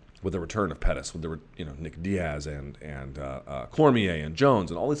with the return of Pettis, with the Nick Diaz and Cormier and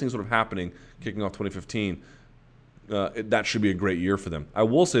Jones and all these things sort of happening, kicking off 2015. That should be a great year for them. I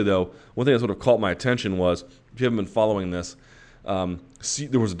will say though, one thing that sort of caught my attention was, if you haven't been following this,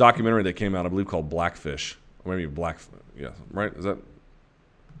 there was a documentary that came out, I believe, called Blackfish, or maybe right? Is that?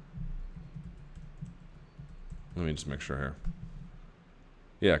 Let me just make sure here.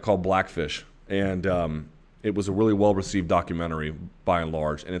 Yeah, called Blackfish. And it was a really well-received documentary by and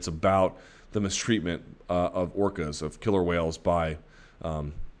large. And it's about the mistreatment of orcas, of killer whales by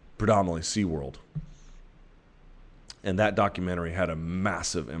predominantly SeaWorld. And that documentary had a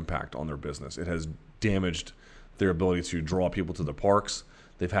massive impact on their business. It has damaged their ability to draw people to the parks.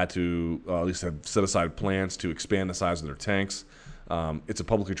 They've had to at least have set aside plans to expand the size of their tanks. It's a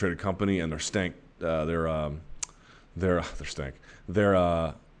publicly traded company, and their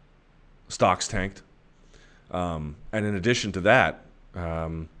stocks tanked. And in addition to that,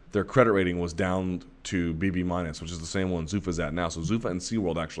 their credit rating was down to BB minus, which is the same one Zuffa's at now. So Zuffa and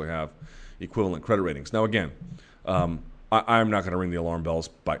SeaWorld actually have equivalent credit ratings. Now, again, I'm not going to ring the alarm bells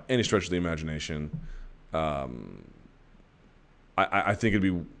by any stretch of the imagination. I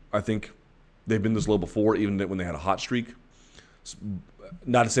think they've been this low before, even when they had a hot streak.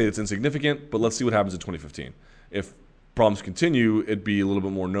 Not to say it's insignificant, but let's see what happens in 2015. If problems continue, it'd be a little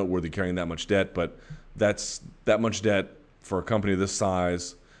bit more noteworthy carrying that much debt, but that much debt for a company this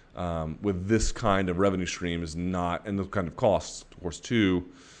size with this kind of revenue stream is not, and those kind of costs, of course, too,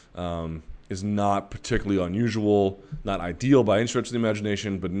 is not particularly unusual, not ideal by any stretch of the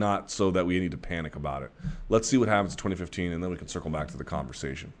imagination, but not so that we need to panic about it. Let's see what happens in 2015, and then we can circle back to the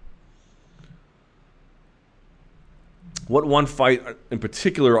conversation. What one fight in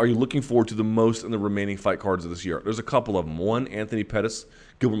particular are you looking forward to the most in the remaining fight cards of this year? There's a couple of them. One, Anthony Pettis,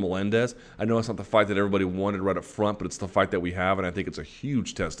 Gilbert Melendez. I know it's not the fight that everybody wanted right up front, but it's the fight that we have, and I think it's a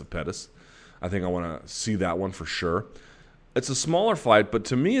huge test of Pettis. I think I want to see that one for sure. It's a smaller fight, but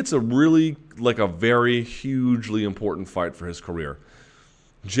to me it's a really, a very hugely important fight for his career.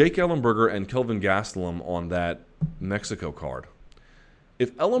 Jake Ellenberger and Kelvin Gastelum on that Mexico card.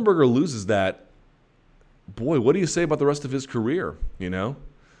 If Ellenberger loses that, boy, what do you say about the rest of his career,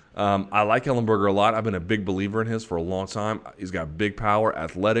 I like Ellenberger a lot. I've been a big believer in his for a long time. He's got big power,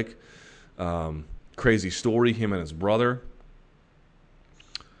 athletic, crazy story, him and his brother.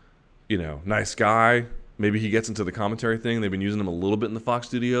 Nice guy. Maybe he gets into the commentary thing. They've been using him a little bit in the Fox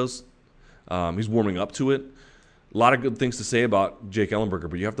studios. He's warming up to it. A lot of good things to say about Jake Ellenberger,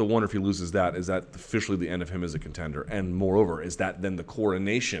 but you have to wonder if he loses that, is that officially the end of him as a contender? And moreover, is that then the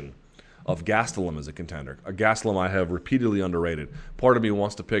coronation of Gastelum as a contender? A Gastelum I have repeatedly underrated. Part of me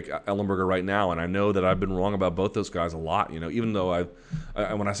wants to pick Ellenberger right now, and I know that I've been wrong about both those guys a lot. Even though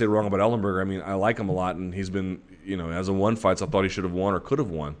when I say wrong about Ellenberger, I mean I like him a lot, and he's been, as in one fights I thought he should have won or could have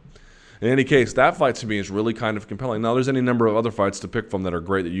won. In any case, that fight to me is really kind of compelling. Now, there's any number of other fights to pick from that are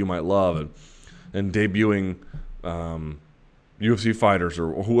great that you might love, and debuting UFC fighters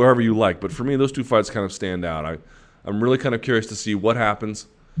or whoever you like. But for me, those two fights kind of stand out. I'm really kind of curious to see what happens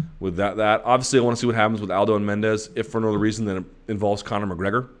with that. Obviously, I want to see what happens with Aldo and Mendes, if for no other reason than it involves Conor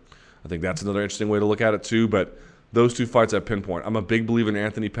McGregor. I think that's another interesting way to look at it too. But those two fights at pinpoint. I'm a big believer in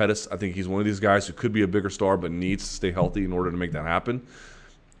Anthony Pettis. I think he's one of these guys who could be a bigger star but needs to stay healthy in order to make that happen.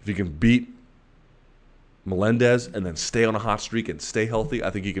 If he can beat Melendez and then stay on a hot streak and stay healthy,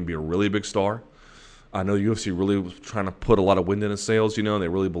 I think he can be a really big star. I know UFC really was trying to put a lot of wind in his sails, and they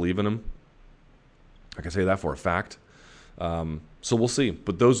really believe in him. I can say that for a fact. So we'll see.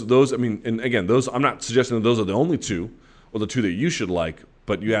 But those, I mean, and again, those, I'm not suggesting that those are the only two or the two that you should like,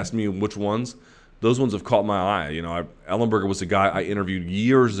 but you asked me which ones. Those ones have caught my eye. Ellenberger was a guy I interviewed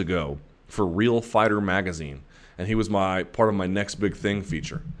years ago for Real Fighter magazine, and he was part of my Next Big Thing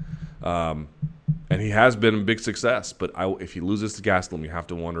feature. And he has been a big success, but if he loses to Gastelum, you have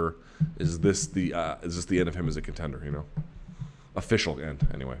to wonder, is this the end of him as a contender? Official end,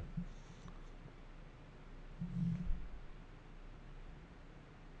 anyway.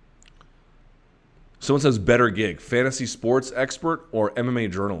 Someone says better gig, fantasy sports expert or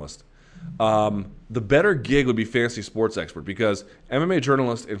MMA journalist. The better gig would be fantasy sports expert, because MMA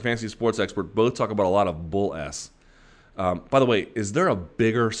journalist and fantasy sports expert both talk about a lot of bull S. By the way, is there a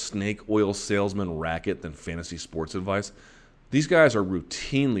bigger snake oil salesman racket than fantasy sports advice? These guys are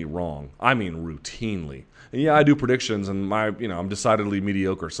routinely wrong. I mean, routinely. And yeah, I do predictions, and I'm decidedly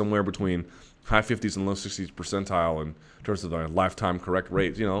mediocre, somewhere between high 50s and low 60s percentile in terms of the lifetime correct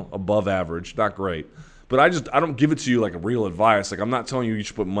rate. Above average, not great. But I don't give it to you like a real advice. Like, I'm not telling you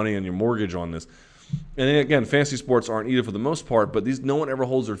should put money on your mortgage on this. And then again, fantasy sports aren't either for the most part, but no one ever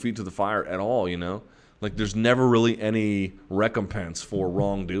holds their feet to the fire at all. Like, there's never really any recompense for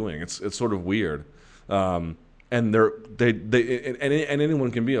wrongdoing. It's sort of weird, and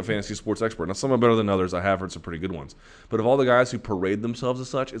anyone can be a fantasy sports expert. Now, some are better than others. I have heard some pretty good ones, but of all the guys who parade themselves as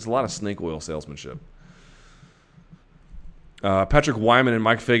such, it's a lot of snake oil salesmanship. Patrick Wyman and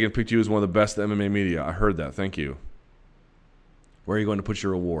Mike Fagan picked you as one of the best MMA media. I heard that. Thank you. Where are you going to put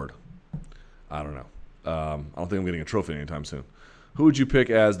your award? I don't know. I don't think I'm getting a trophy anytime soon. Who would you pick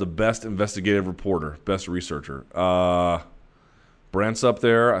as the best investigative reporter, best researcher? Brent's up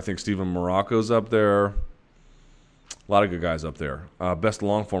there. I think Stephen Morocco's up there. A lot of good guys up there. Best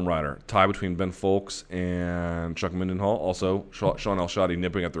long-form writer, tie between Ben Fowlkes and Chuck Mindenhall. Also, Sean El-Shadi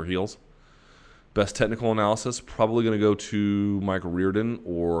nipping at their heels. Best technical analysis, probably going to go to Mike Reardon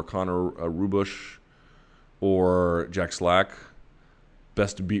or Connor Rubush or Jack Slack.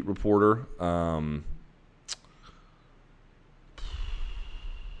 Best beat reporter,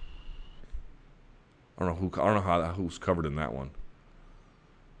 I don't know who's covered in that one.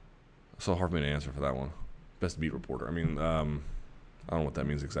 It's so hard for me to answer for that one. Best beat reporter. I mean, I don't know what that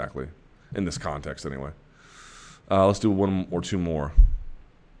means exactly in this context, anyway. Let's do one or two more.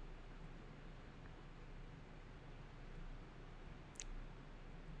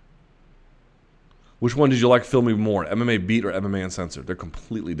 Which one did you like filming more, MMA Beat or MMA Uncensored? They're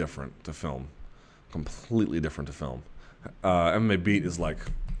completely different to film. MMA Beat is like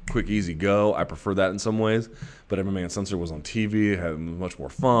quick, easy go. I prefer that in some ways. But MMA Uncensored was on TV. It had much more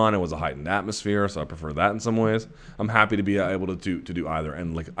fun. It was a heightened atmosphere, so I prefer that in some ways. I'm happy to be able to do either.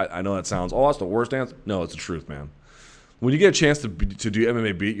 And like I know that sounds, that's the worst answer. No, it's the truth, man. When you get a chance to do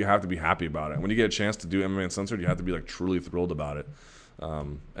MMA Beat, you have to be happy about it. When you get a chance to do MMA Uncensored, you have to be like truly thrilled about it.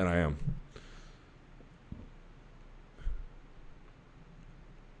 And I am.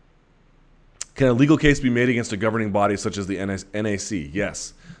 Can a legal case be made against a governing body such as the NAC?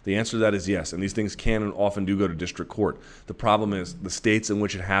 Yes. The answer to that is yes, and these things can and often do go to district court. The problem is the states in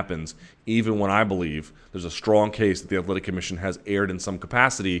which it happens, even when I believe there's a strong case that the Athletic Commission has erred in some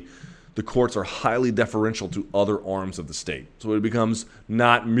capacity, the courts are highly deferential to other arms of the state. So it becomes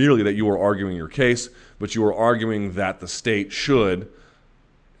not merely that you are arguing your case, but you are arguing that the state should,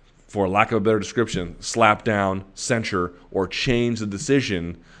 for lack of a better description, slap down, censure, or change the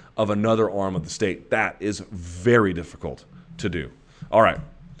decision of another arm of the state. That is very difficult to do. All right.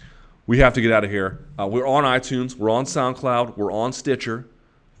 We have to get out of here. We're on iTunes. We're on SoundCloud. We're on Stitcher.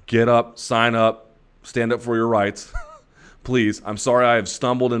 Get up, sign up, stand up for your rights. Please. I'm sorry I have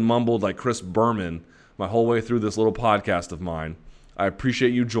stumbled and mumbled like Chris Berman my whole way through this little podcast of mine. I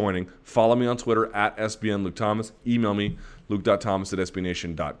appreciate you joining. Follow me on Twitter at SBNLukeThomas. Email me,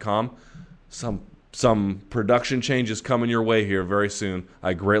 luke.thomas@sbnation.com. Some production changes coming your way here very soon.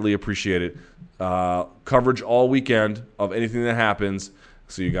 I greatly appreciate it. Coverage all weekend of anything that happens.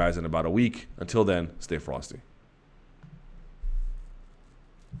 See you guys in about a week. Until then, stay frosty.